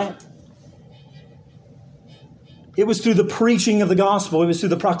question, right? It was through the preaching of the gospel. It was through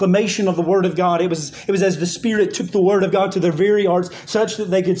the proclamation of the Word of God. It was as the Spirit took the Word of God to their very hearts, such that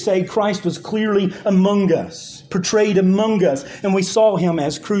they could say Christ was clearly among us, portrayed among us, and we saw Him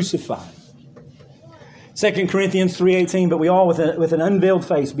as crucified. 2 Corinthians 3:18, "But we all with an unveiled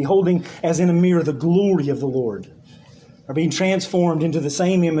face, beholding as in a mirror the glory of the Lord, are being transformed into the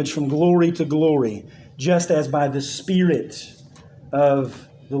same image from glory to glory, just as by the Spirit of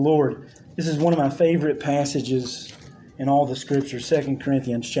the Lord." This is one of my favorite passages in all the Scriptures, 2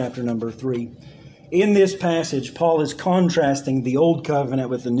 Corinthians chapter number 3. In this passage, Paul is contrasting the Old Covenant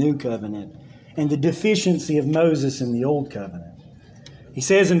with the New Covenant and the deficiency of Moses in the Old Covenant. He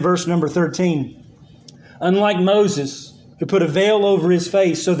says in verse number 13, "Unlike Moses, who put a veil over his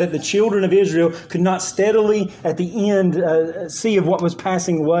face so that the children of Israel could not steadily at the end see of what was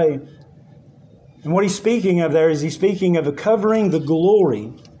passing away." And what he's speaking of there is he's speaking of a covering the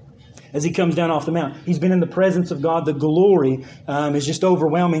glory as He comes down off the mount. He's been in the presence of God. The glory is just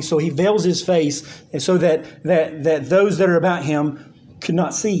overwhelming. So He veils His face so that those that are about Him could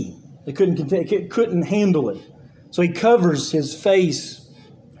not see. They couldn't handle it. So He covers His face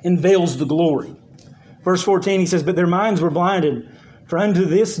and veils the glory. Verse 14, he says, "But their minds were blinded, for unto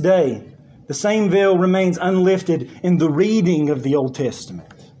this day the same veil remains unlifted in the reading of the Old Testament,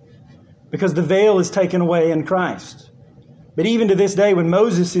 because the veil is taken away in Christ. But even to this day, when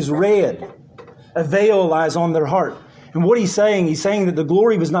Moses is read, a veil lies on their heart." And what he's saying that the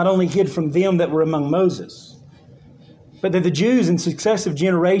glory was not only hid from them that were among Moses, but that the Jews in successive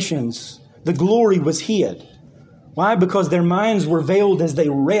generations, the glory was hid. Why? Because their minds were veiled as they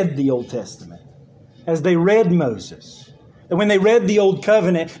read the Old Testament, as they read Moses. And when they read the Old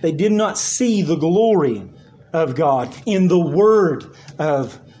Covenant, they did not see the glory of God in the Word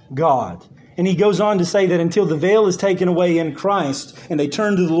of God. And he goes on to say that until the veil is taken away in Christ and they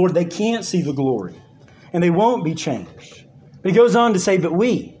turn to the Lord, they can't see the glory and they won't be changed. But he goes on to say, "But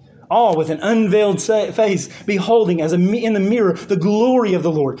we, all with an unveiled face, beholding as in the mirror the glory of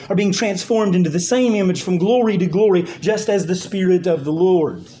the Lord, are being transformed into the same image from glory to glory, just as the Spirit of the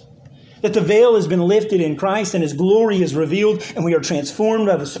Lord." That the veil has been lifted in Christ and His glory is revealed, and we are transformed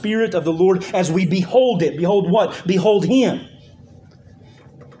by the Spirit of the Lord as we behold it. Behold what? Behold Him.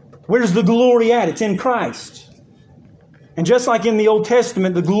 Where's the glory at? It's in Christ. And just like in the Old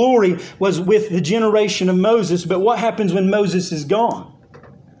Testament, the glory was with the generation of Moses. But what happens when Moses is gone?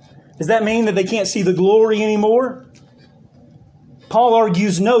 Does that mean that they can't see the glory anymore? Paul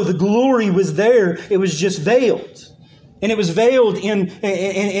argues, no, the glory was there. It was just veiled. And it was veiled and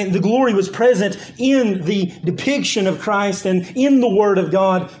the glory was present in the depiction of Christ and in the Word of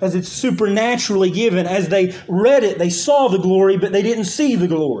God as it's supernaturally given. As they read it, they saw the glory, but they didn't see the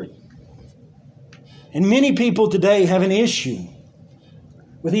glory. And many people today have an issue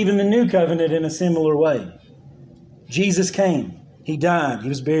with even the New Covenant in a similar way. Jesus came. He died. He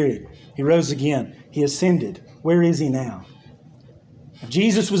was buried. He rose again. He ascended. Where is He now? If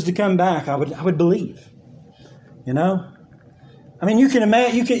Jesus was to come back, I would believe. You know? I mean, you can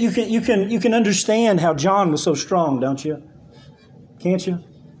imagine, you can understand how John was so strong, don't you? Can't you?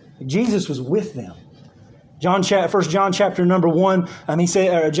 Jesus was with them. 1 John chapter number 1, he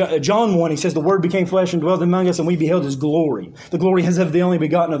said, John 1, he says, the Word became flesh and dwelt among us, and we beheld His glory. The glory as of the only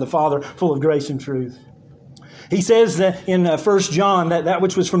begotten of the Father, full of grace and truth. He says that in 1 John, that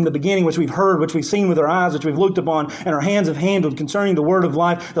which was from the beginning, which we've heard, which we've seen with our eyes, which we've looked upon, and our hands have handled concerning the word of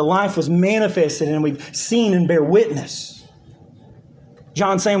life, the life was manifested, and we've seen and bear witness.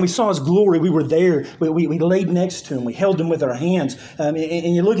 John saying we saw His glory, we were there, we laid next to Him, we held Him with our hands. And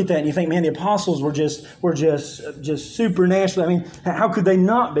you look at that and you think, man, the apostles were just supernatural. I mean, how could they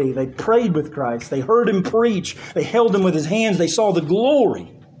not be? They prayed with Christ, they heard Him preach, they held Him with His hands, they saw the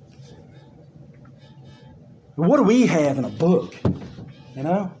glory. What do we have in a book? You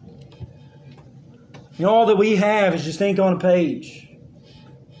know? All that we have is just ink on a page.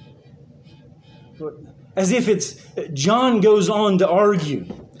 As if it's, John goes on to argue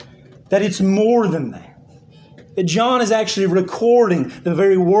that it's more than that. That John is actually recording the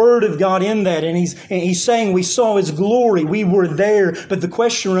very Word of God in that. And he's saying we saw His glory, we were there. But the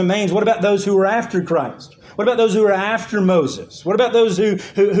question remains, what about those who were after Christ? What about those who were after Moses? What about those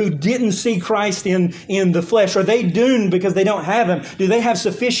who didn't see Christ in the flesh? Are they doomed because they don't have Him? Do they have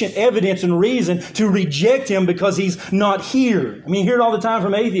sufficient evidence and reason to reject Him because He's not here? I mean, you hear it all the time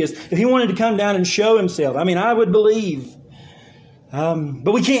from atheists. If He wanted to come down and show Himself, I would believe.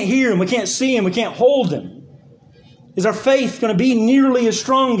 But we can't hear Him, we can't see Him, we can't hold Him. Is our faith going to be nearly as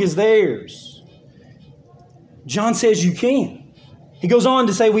strong as theirs? John says you can. He goes on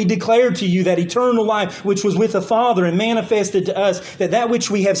to say, we declare to you that eternal life which was with the Father and manifested to us, that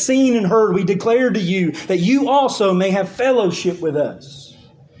which we have seen and heard, we declare to you, that you also may have fellowship with us.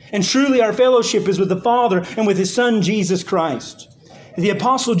 And truly our fellowship is with the Father and with His Son, Jesus Christ. The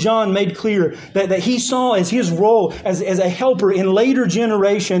Apostle John made clear that he saw as his role as a helper in later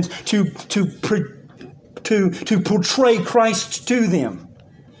generations to portray Christ to them.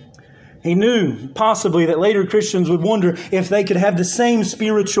 He knew possibly that later Christians would wonder if they could have the same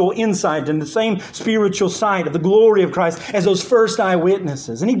spiritual insight and the same spiritual sight of the glory of Christ as those first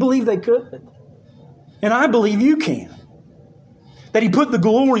eyewitnesses. And he believed they could. And I believe you can. That he put the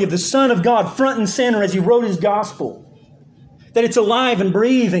glory of the Son of God front and center as he wrote his gospel. That it's alive and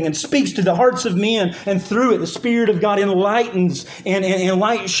breathing and speaks to the hearts of men. And through it, the Spirit of God enlightens and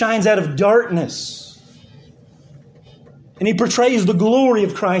light shines out of darkness. And he portrays the glory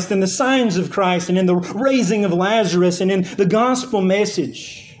of Christ and the signs of Christ and in the raising of Lazarus and in the gospel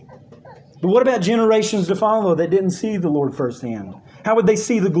message. But what about generations to follow that didn't see the Lord firsthand? How would they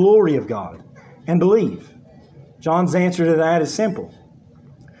see the glory of God and believe? John's answer to that is simple.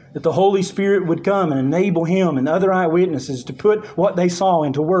 That the Holy Spirit would come and enable him and other eyewitnesses to put what they saw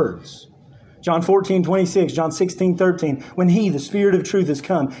into words. John 14:26, John 16:13. When He, the Spirit of truth, has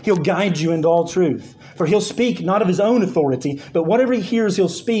come, He'll guide you into all truth. For He'll speak not of His own authority, but whatever He hears, He'll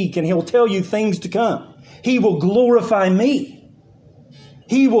speak, and He'll tell you things to come. He will glorify Me.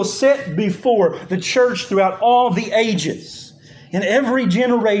 He will set before the church throughout all the ages, in every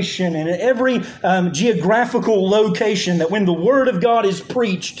generation and in every geographical location, that when the Word of God is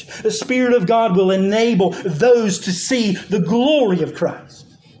preached, the Spirit of God will enable those to see the glory of Christ.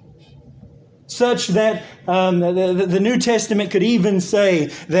 Such that the New Testament could even say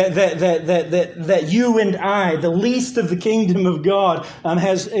that you and I, the least of the kingdom of God,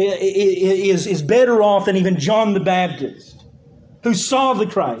 is better off than even John the Baptist, who saw the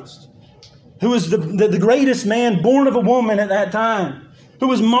Christ, who was the greatest man born of a woman at that time, who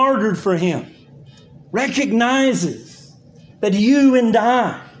was martyred for Him, recognizes that you and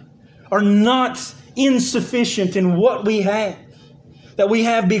I are not insufficient in what we have, that we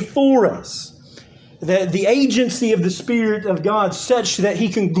have before us. The agency of the Spirit of God such that He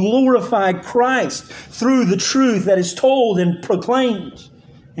can glorify Christ through the truth that is told and proclaimed.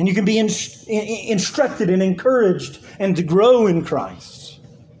 And you can be instructed and encouraged and to grow in Christ.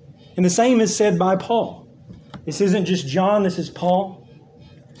 And the same is said by Paul. This isn't just John, this is Paul.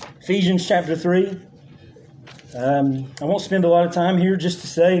 Ephesians chapter 3. I won't spend a lot of time here just to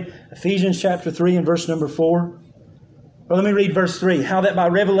say Ephesians chapter 3 and verse number 4. Well, let me read verse 3. How that by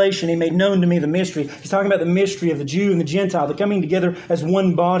revelation he made known to me the mystery. He's talking about the mystery of the Jew and the Gentile, the coming together as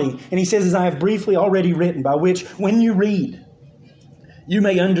one body. And he says, as I have briefly already written, by which when you read, you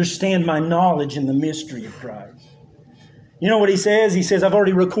may understand my knowledge in the mystery of Christ. You know what he says? He says, I've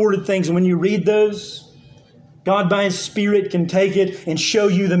already recorded things. And when you read those, God by His Spirit can take it and show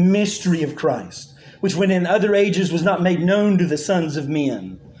you the mystery of Christ, which when in other ages was not made known to the sons of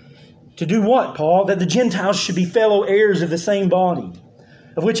men. To do what, Paul? That the Gentiles should be fellow heirs of the same body,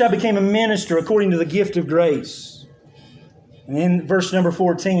 of which I became a minister according to the gift of grace. And in verse number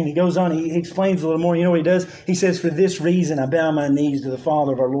 14, he goes on, he explains a little more. You know what he does? He says, for this reason I bow my knees to the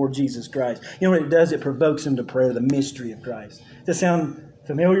Father of our Lord Jesus Christ. You know what it does? It provokes him to prayer, the mystery of Christ. Does that sound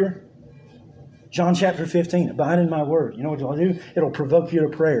familiar? John chapter 15, abide in my word. You know what it'll do? It'll provoke you to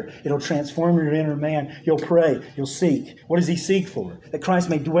prayer. It'll transform your inner man. You'll pray. You'll seek. What does he seek for? That Christ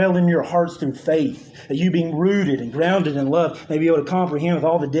may dwell in your hearts through faith. That you being rooted and grounded in love may be able to comprehend with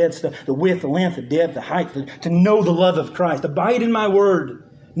all the depths, the width, the length, the depth, the height, to know the love of Christ. Abide in my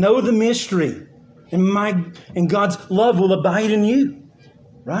word. Know the mystery. And God's love will abide in you.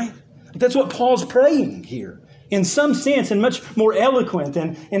 Right? That's what Paul's praying here. In some sense, and much more eloquent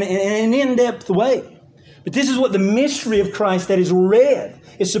and in an in-depth way. But this is what the mystery of Christ that is read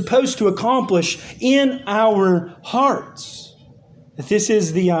is supposed to accomplish in our hearts. That this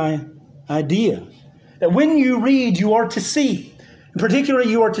is the idea. That when you read, you are to see. In particular,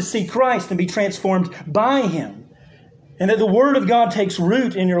 you are to see Christ and be transformed by Him. And that the Word of God takes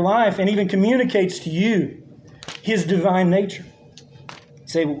root in your life and even communicates to you His divine nature. You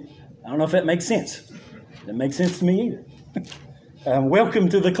say, well, I don't know if that makes sense. That makes sense to me either. Welcome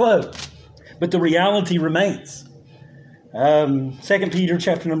to the club. But the reality remains. 2 Peter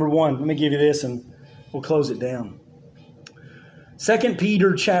chapter number 1. Let me give you this and we'll close it down. 2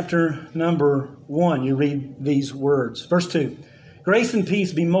 Peter chapter number 1. You read these words. Verse 2. Grace and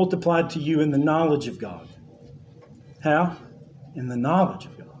peace be multiplied to you in the knowledge of God. How? In the knowledge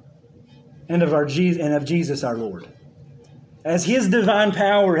of God. And of Jesus our Lord. As His divine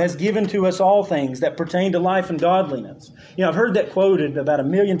power has given to us all things that pertain to life and godliness. You know, I've heard that quoted about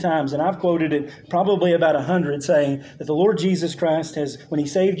 1,000,000 times, and I've quoted it probably about 100, saying that the Lord Jesus Christ has, when He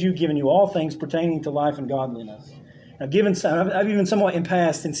saved you, given you all things pertaining to life and godliness. I've even somewhat in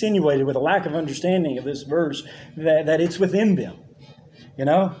past insinuated with a lack of understanding of this verse that it's within them. You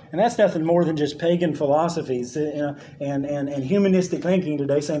know, and that's nothing more than just pagan philosophies, and humanistic thinking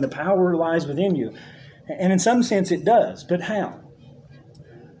today, saying the power lies within you. And in some sense it does. But how?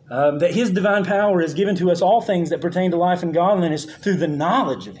 That His divine power is given to us all things that pertain to life and godliness through the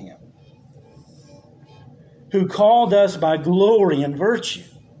knowledge of Him, who called us by glory and virtue,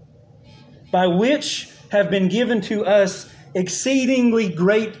 by which have been given to us exceedingly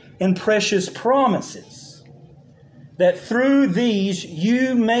great and precious promises, that through these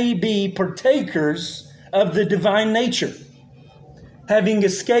you may be partakers of the divine nature, having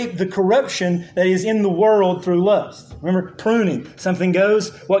escaped the corruption that is in the world through lust. Remember, pruning. Something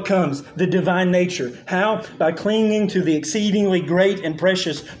goes, what comes? The divine nature. How? By clinging to the exceedingly great and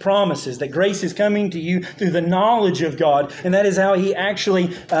precious promises. That grace is coming to you through the knowledge of God. And that is how He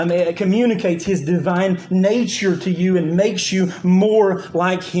actually communicates His divine nature to you and makes you more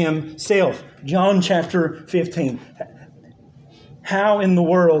like Himself. John chapter 15. How in the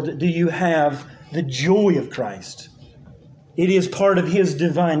world do you have the joy of Christ? It is part of His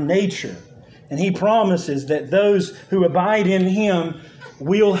divine nature. And He promises that those who abide in Him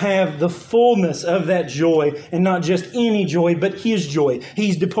will have the fullness of that joy, and not just any joy, but His joy.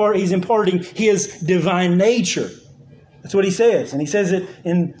 He's imparting His divine nature. That's what He says. And He says it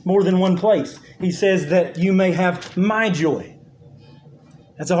in more than one place. He says that you may have my joy.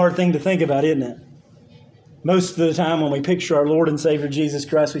 That's a hard thing to think about, isn't it? Most of the time when we picture our Lord and Savior Jesus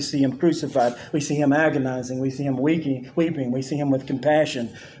Christ, we see Him crucified. We see Him agonizing. We see Him weeping. We see Him with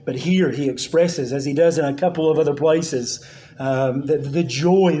compassion. But here He expresses, as He does in a couple of other places, the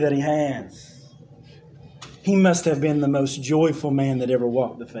joy that He has. He must have been the most joyful man that ever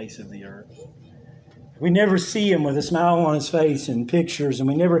walked the face of the earth. We never see Him with a smile on His face in pictures, and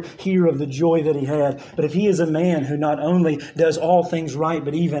we never hear of the joy that He had. But if He is a man who not only does all things right,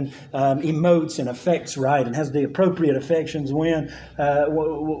 but even emotes and affects right, and has the appropriate affections when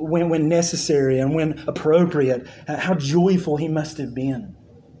necessary and when appropriate, how joyful He must have been.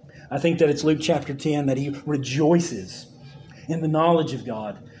 I think that it's Luke chapter 10 that He rejoices in the knowledge of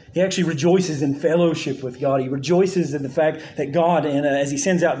God. He actually rejoices in fellowship with God. He rejoices in the fact that God, and as he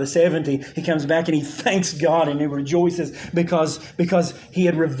sends out the 70, he comes back and he thanks God and he rejoices because he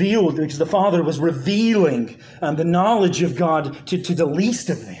had revealed, because the Father was revealing the knowledge of God to the least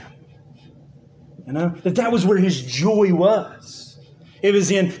of them. You know, that was where his joy was. It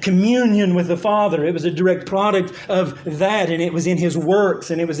was in communion with the Father. It was a direct product of that, and it was in his works,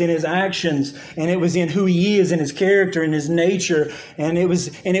 and it was in his actions, and it was in who he is, and his character, and his nature, and it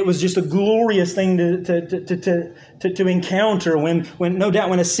was just a glorious thing to encounter when no doubt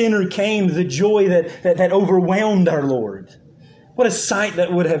when a sinner came, the joy that overwhelmed our Lord. What a sight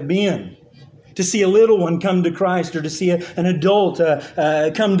that would have been to see a little one come to Christ, or to see an adult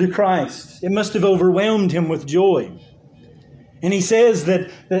come to Christ. It must have overwhelmed him with joy. And he says that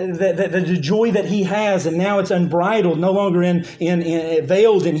the joy that he has, and now it's unbridled, no longer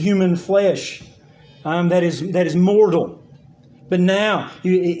veiled in human flesh, that is mortal. But now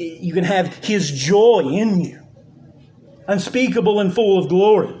you can have his joy in you, unspeakable and full of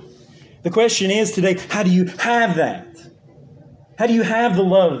glory. The question is today, how do you have that? How do you have the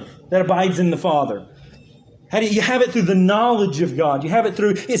love that abides in the Father? How do you have it? Through the knowledge of God. You have it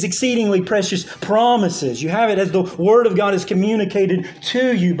through His exceedingly precious promises. You have it as the Word of God is communicated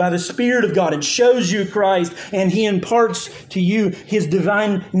to you by the Spirit of God and shows you Christ, and He imparts to you His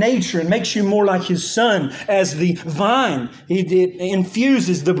divine nature and makes you more like His Son. As the vine, it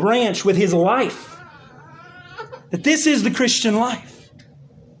infuses the branch with His life. That this is the Christian life.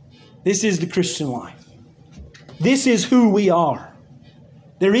 This is the Christian life. This is who we are.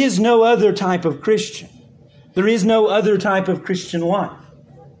 There is no other type of Christian. There is no other type of Christian life.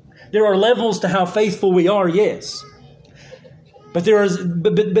 There are levels to how faithful we are, yes. But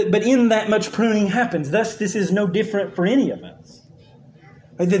in that much pruning happens. Thus, this is no different for any of us.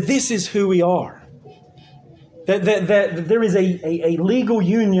 That this is who we are. That there is a legal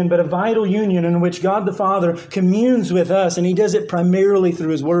union, but a vital union in which God the Father communes with us, and He does it primarily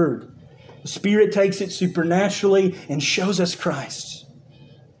through His Word. The Spirit takes it supernaturally and shows us Christ.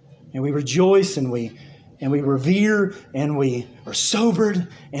 And we rejoice and we revere, and we are sobered,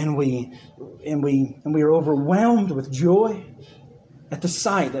 and we are overwhelmed with joy at the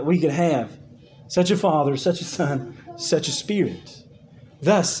sight that we could have such a Father, such a Son, such a Spirit.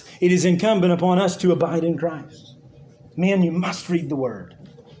 Thus, it is incumbent upon us to abide in Christ. Men, you must read the Word.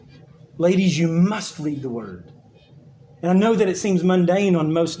 Ladies, you must read the Word. And I know that it seems mundane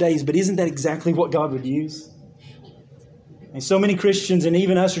on most days, but isn't that exactly what God would use? And so many Christians, and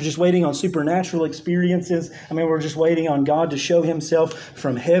even us, are just waiting on supernatural experiences. I mean, we're just waiting on God to show Himself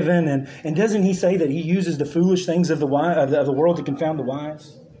from heaven. And doesn't He say that He uses the foolish things of the world to confound the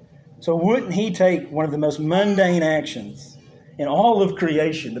wise? So wouldn't He take one of the most mundane actions in all of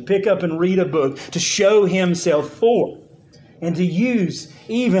creation to pick up and read a book to show Himself forth and to use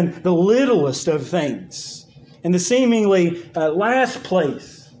even the littlest of things in the seemingly last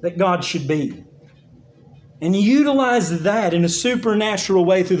place that God should be? And utilize that in a supernatural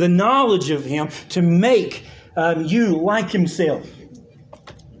way through the knowledge of Him to make you like Himself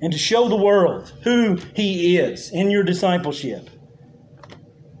and to show the world who He is in your discipleship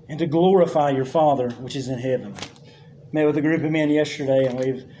and to glorify your Father which is in heaven. Met with a group of men yesterday, and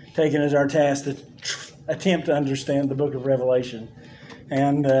we've taken as our task to attempt to understand the book of Revelation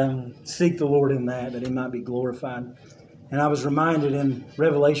and seek the Lord in that He might be glorified. And I was reminded in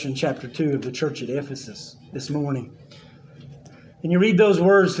Revelation chapter 2 of the church at Ephesus this morning. And you read those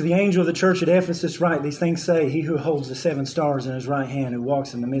words: to the angel of the church at Ephesus write, these things say, He who holds the 7 stars in his right hand, who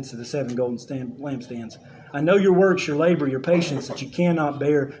walks in the midst of the 7 golden lampstands. I know your works, your labor, your patience, that you cannot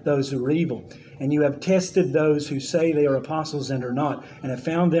bear those who are evil. And you have tested those who say they are apostles and are not, and have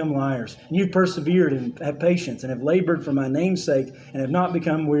found them liars. And you've persevered and have patience, and have labored for my name's sake, and have not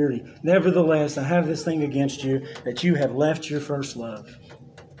become weary. Nevertheless, I have this thing against you, that you have left your first love.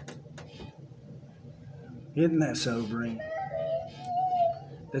 Isn't that sobering?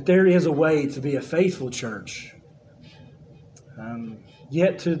 That there is a way to be a faithful church,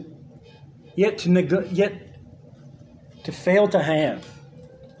 yet to fail to have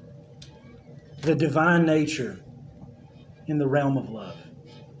the divine nature in the realm of love,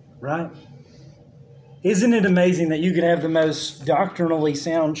 right? Isn't it amazing that you could have the most doctrinally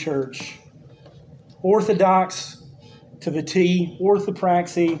sound church, orthodox to the T,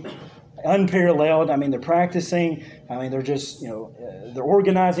 orthopraxy, unparalleled? I mean, they're practicing. I mean, they're just, they're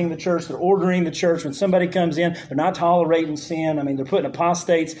organizing the church. They're ordering the church. When somebody comes in, they're not tolerating sin. I mean, they're putting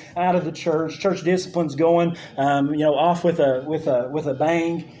apostates out of the church. Church discipline's going, off with a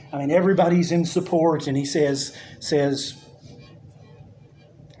bang. I mean, everybody's in support. And he says,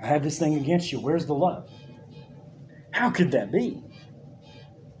 I have this thing against you. Where's the love? How could that be?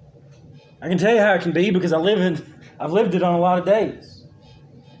 I can tell you how it can be because I've lived it on a lot of days.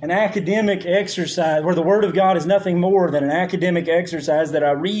 An academic exercise where the Word of God is nothing more than an academic exercise that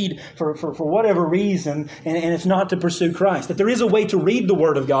I read for whatever reason, and it's not to pursue Christ. That there is a way to read the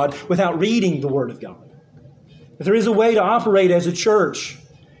Word of God without reading the Word of God. That there is a way to operate as a church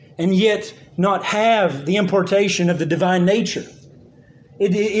and yet not have the impartation of the divine nature.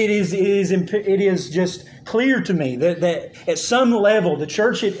 It is just clear to me that at some level the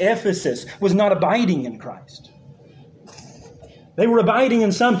church at Ephesus was not abiding in Christ. They were abiding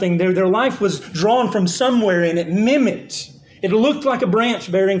in something. Their life was drawn from somewhere and it mimicked. It looked like a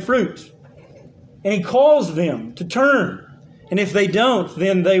branch bearing fruit. And He calls them to turn. And if they don't,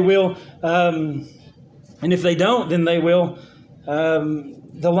 then they will.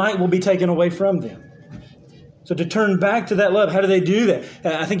 The light will be taken away from them. So to turn back to that love, how do they do that?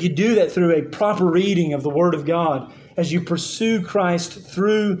 I think you do that through a proper reading of the Word of God as you pursue Christ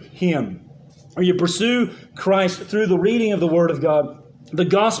through Him. Or you pursue Christ through the reading of the Word of God. The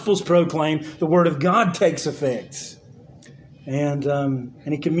Gospels proclaim the Word of God takes effect. And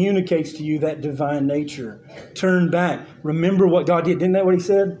He communicates to you that divine nature. Turn back. Remember what God did. Isn't that what He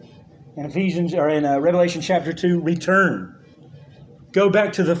said? In Revelation chapter 2, return. Go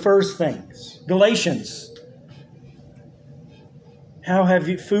back to the first things. Galatians.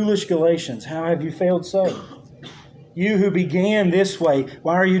 Foolish Galatians, how have you failed so? You who began this way,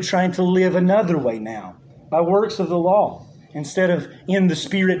 why are you trying to live another way now? By works of the law, instead of in the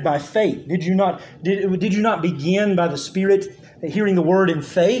Spirit by faith. Did you not begin by the Spirit, hearing the Word in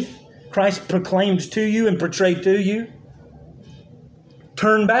faith? Christ proclaimed to you and portrayed to you?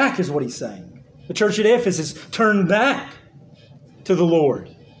 Turn back is what He's saying. The church at Ephesus, turn back to the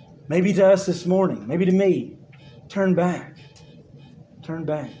Lord. Maybe to us this morning, maybe to me. Turn back. Turn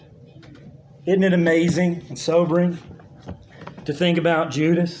back. Isn't it amazing and sobering to think about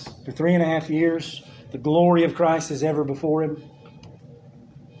Judas for 3.5 years? The glory of Christ is ever before him.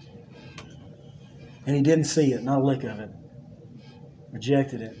 And he didn't see it, not a lick of it.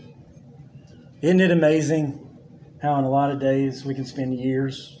 Rejected it. Isn't it amazing how in a lot of days we can spend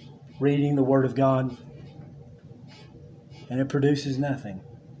years reading the Word of God and it produces nothing?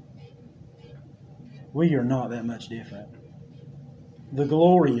 We are not that much different. The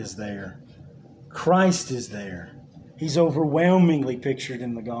glory is there. Christ is there. He's overwhelmingly pictured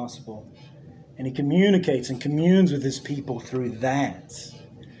in the gospel. And He communicates and communes with His people through that.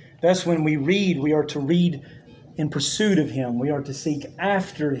 Thus, when we read, we are to read in pursuit of Him. We are to seek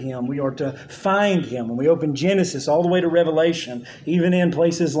after Him. We are to find Him. When we open Genesis all the way to Revelation, even in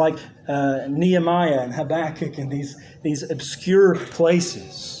places like Nehemiah and Habakkuk and these obscure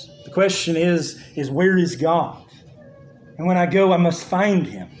places, the question is where is God? And when I go, I must find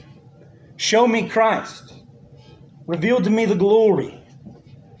Him. Show me Christ. Reveal to me the glory.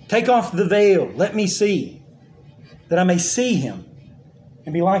 Take off the veil. Let me see. That I may see Him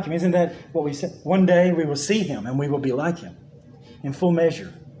and be like Him. Isn't that what we said? One day we will see Him and we will be like Him in full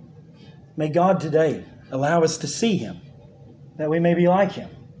measure. May God today allow us to see Him, that we may be like Him.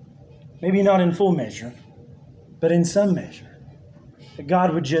 Maybe not in full measure, but in some measure. That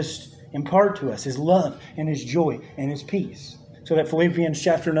God would just impart to us His love and His joy and His peace. So that Philippians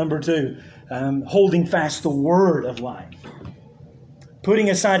chapter number 2, holding fast the word of life. Putting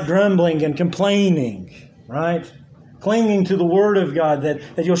aside grumbling and complaining, right? Clinging to the Word of God,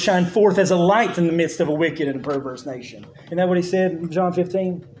 that you'll shine forth as a light in the midst of a wicked and a perverse nation. Isn't that what He said in John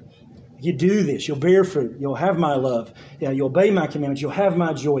 15? You do this, you'll bear fruit, you'll have my love, you'll obey my commandments, you'll have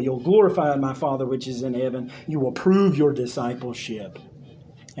my joy, you'll glorify my Father which is in heaven, you will prove your discipleship.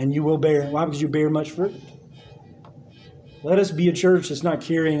 And you will bear. Why? Because you bear much fruit. Let us be a church that's not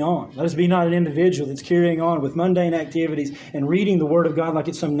carrying on. Let us be not an individual that's carrying on with mundane activities and reading the Word of God like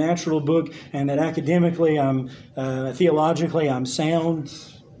it's some natural book and that academically, theologically, I'm sound,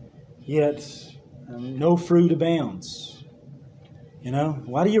 yet no fruit abounds.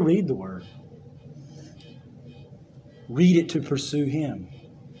 Why do you read the Word? Read it to pursue Him.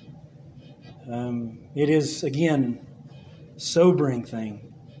 It is, again, a sobering thing.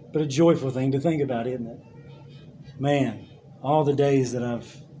 But a joyful thing to think about, isn't it? Man, all the days that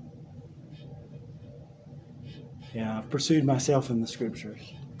I've pursued myself in the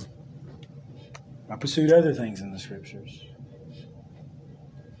Scriptures. I pursued other things in the Scriptures.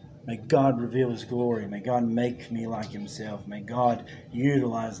 May God reveal His glory. May God make me like Himself. May God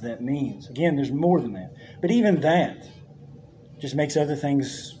utilize that means. Again, there's more than that. But even that just makes other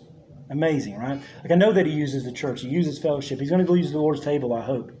things amazing, right? Like I know that He uses the church. He uses fellowship. He's going to go use the Lord's table, I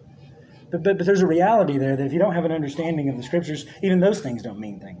hope. But there's a reality there that if you don't have an understanding of the Scriptures, even those things don't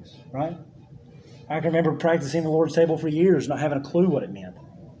mean things, right? I can remember practicing the Lord's table for years, not having a clue what it meant.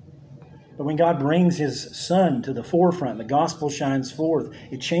 But when God brings His Son to the forefront, the gospel shines forth,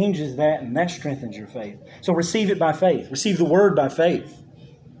 it changes that, and that strengthens your faith. So receive it by faith. Receive the Word by faith.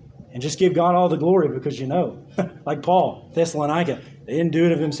 And just give God all the glory, because you know, like Paul, Thessalonica, they didn't do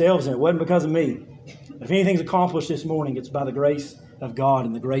it of themselves, and it wasn't because of me. If anything's accomplished this morning, it's by the grace of God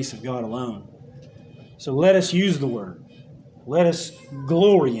and the grace of God alone. So let us use the Word. Let us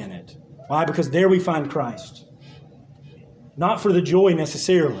glory in it. Why? Because there we find Christ. Not for the joy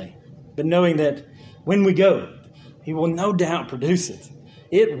necessarily, but knowing that when we go, He will no doubt produce it.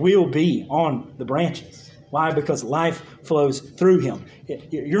 It will be on the branches. Why? Because life flows through Him.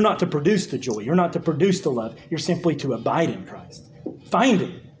 You're not to produce the joy. You're not to produce the love. You're simply to abide in Christ. Find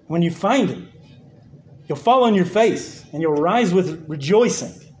Him. When you find Him, you'll fall on your face and you'll rise with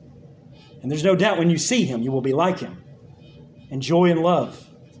rejoicing. And there's no doubt when you see Him, you will be like Him. And joy and love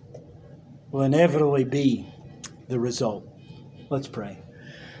will inevitably be the result. Let's pray.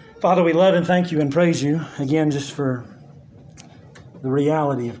 Father, we love and thank You and praise You again just for the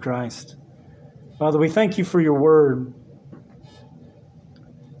reality of Christ. Father, we thank You for Your Word.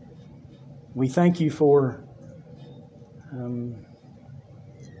 We thank You for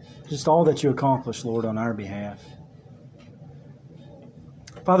just all that You accomplished, Lord, on our behalf.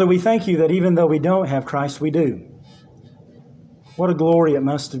 Father, we thank You that even though we don't have Christ, we do. What a glory it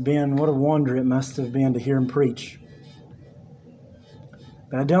must have been. What a wonder it must have been to hear Him preach.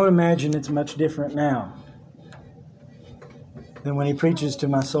 But I don't imagine it's much different now than when He preaches to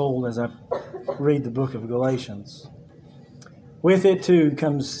my soul as I read the book of Galatians. With it, too,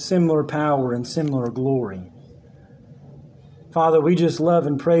 comes similar power and similar glory. Father, we just love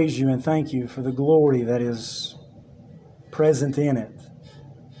and praise You and thank You for the glory that is present in it.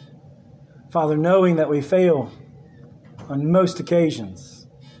 Father, knowing that we fail on most occasions,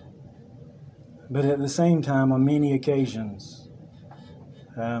 but at the same time, on many occasions,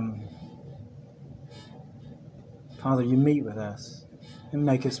 Father, You meet with us and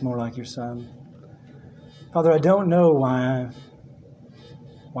make us more like Your Son. Father, I don't know why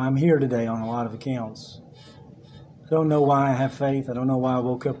I'm here today on a lot of accounts. I don't know why I have faith. I don't know why I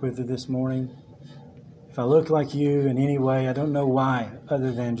woke up with it this morning. If I look like You in any way, I don't know why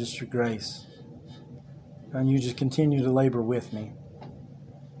other than just Your grace. And You just continue to labor with me.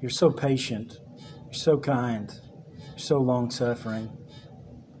 You're so patient. You're so kind. You're so long-suffering.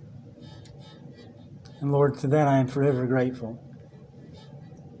 And Lord, to that I am forever grateful.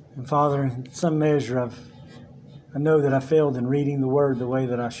 And Father, in some measure, I know that I failed in reading the Word the way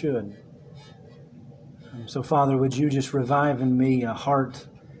that I should. So Father, would You just revive in me a heart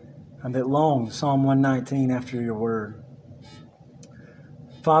that longs, Psalm 119, after Your Word.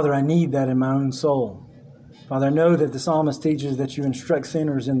 Father, I need that in my own soul. Father, I know that the psalmist teaches that You instruct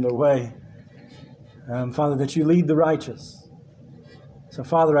sinners in their way. Father, that You lead the righteous. So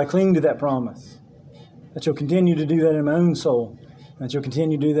Father, I cling to that promise, that You'll continue to do that in my own soul, and that You'll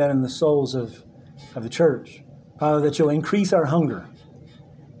continue to do that in the souls of the church. Father, that You'll increase our hunger,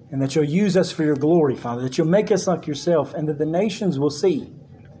 and that You'll use us for Your glory, Father, that You'll make us like Yourself, and that the nations will see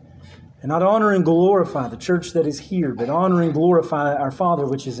and not honor and glorify the church that is here, but honor and glorify our Father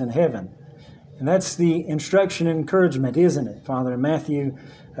which is in heaven. And that's the instruction and encouragement, isn't it, Father, in Matthew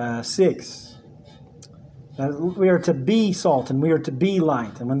 6. That we are to be salt and we are to be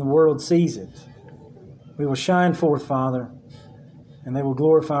light, and when the world sees it, we will shine forth, Father, and they will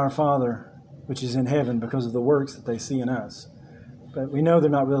glorify our Father which is in heaven because of the works that they see in us. But we know they're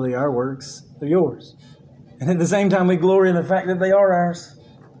not really our works, they're Yours. And at the same time, we glory in the fact that they are ours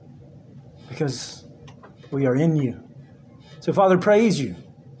because we are in You. So, Father, praise You.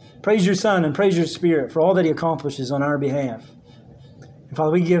 Praise Your Son and praise Your Spirit for all that He accomplishes on our behalf. And,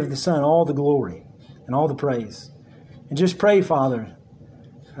 Father, we give the Son all the glory and all the praise. And just pray, Father,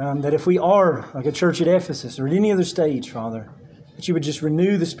 that if we are like a church at Ephesus or at any other stage, Father, that You would just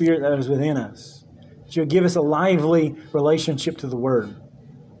renew the Spirit that is within us. That You would give us a lively relationship to the Word.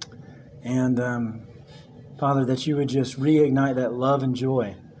 And, Father, that You would just reignite that love and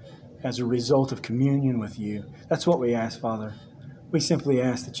joy as a result of communion with You. That's what we ask, Father. We simply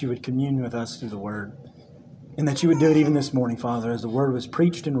ask that You would commune with us through the Word. And that You would do it even this morning, Father, as the Word was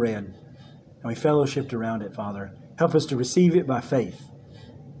preached and read. And we fellowshipped around it, Father. Help us to receive it by faith.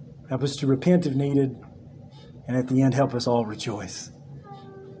 Help us to repent if needed. And at the end, help us all rejoice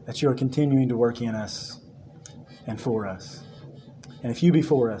that You are continuing to work in us and for us. And if You be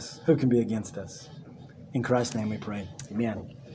for us, who can be against us? In Christ's name we pray. Amen.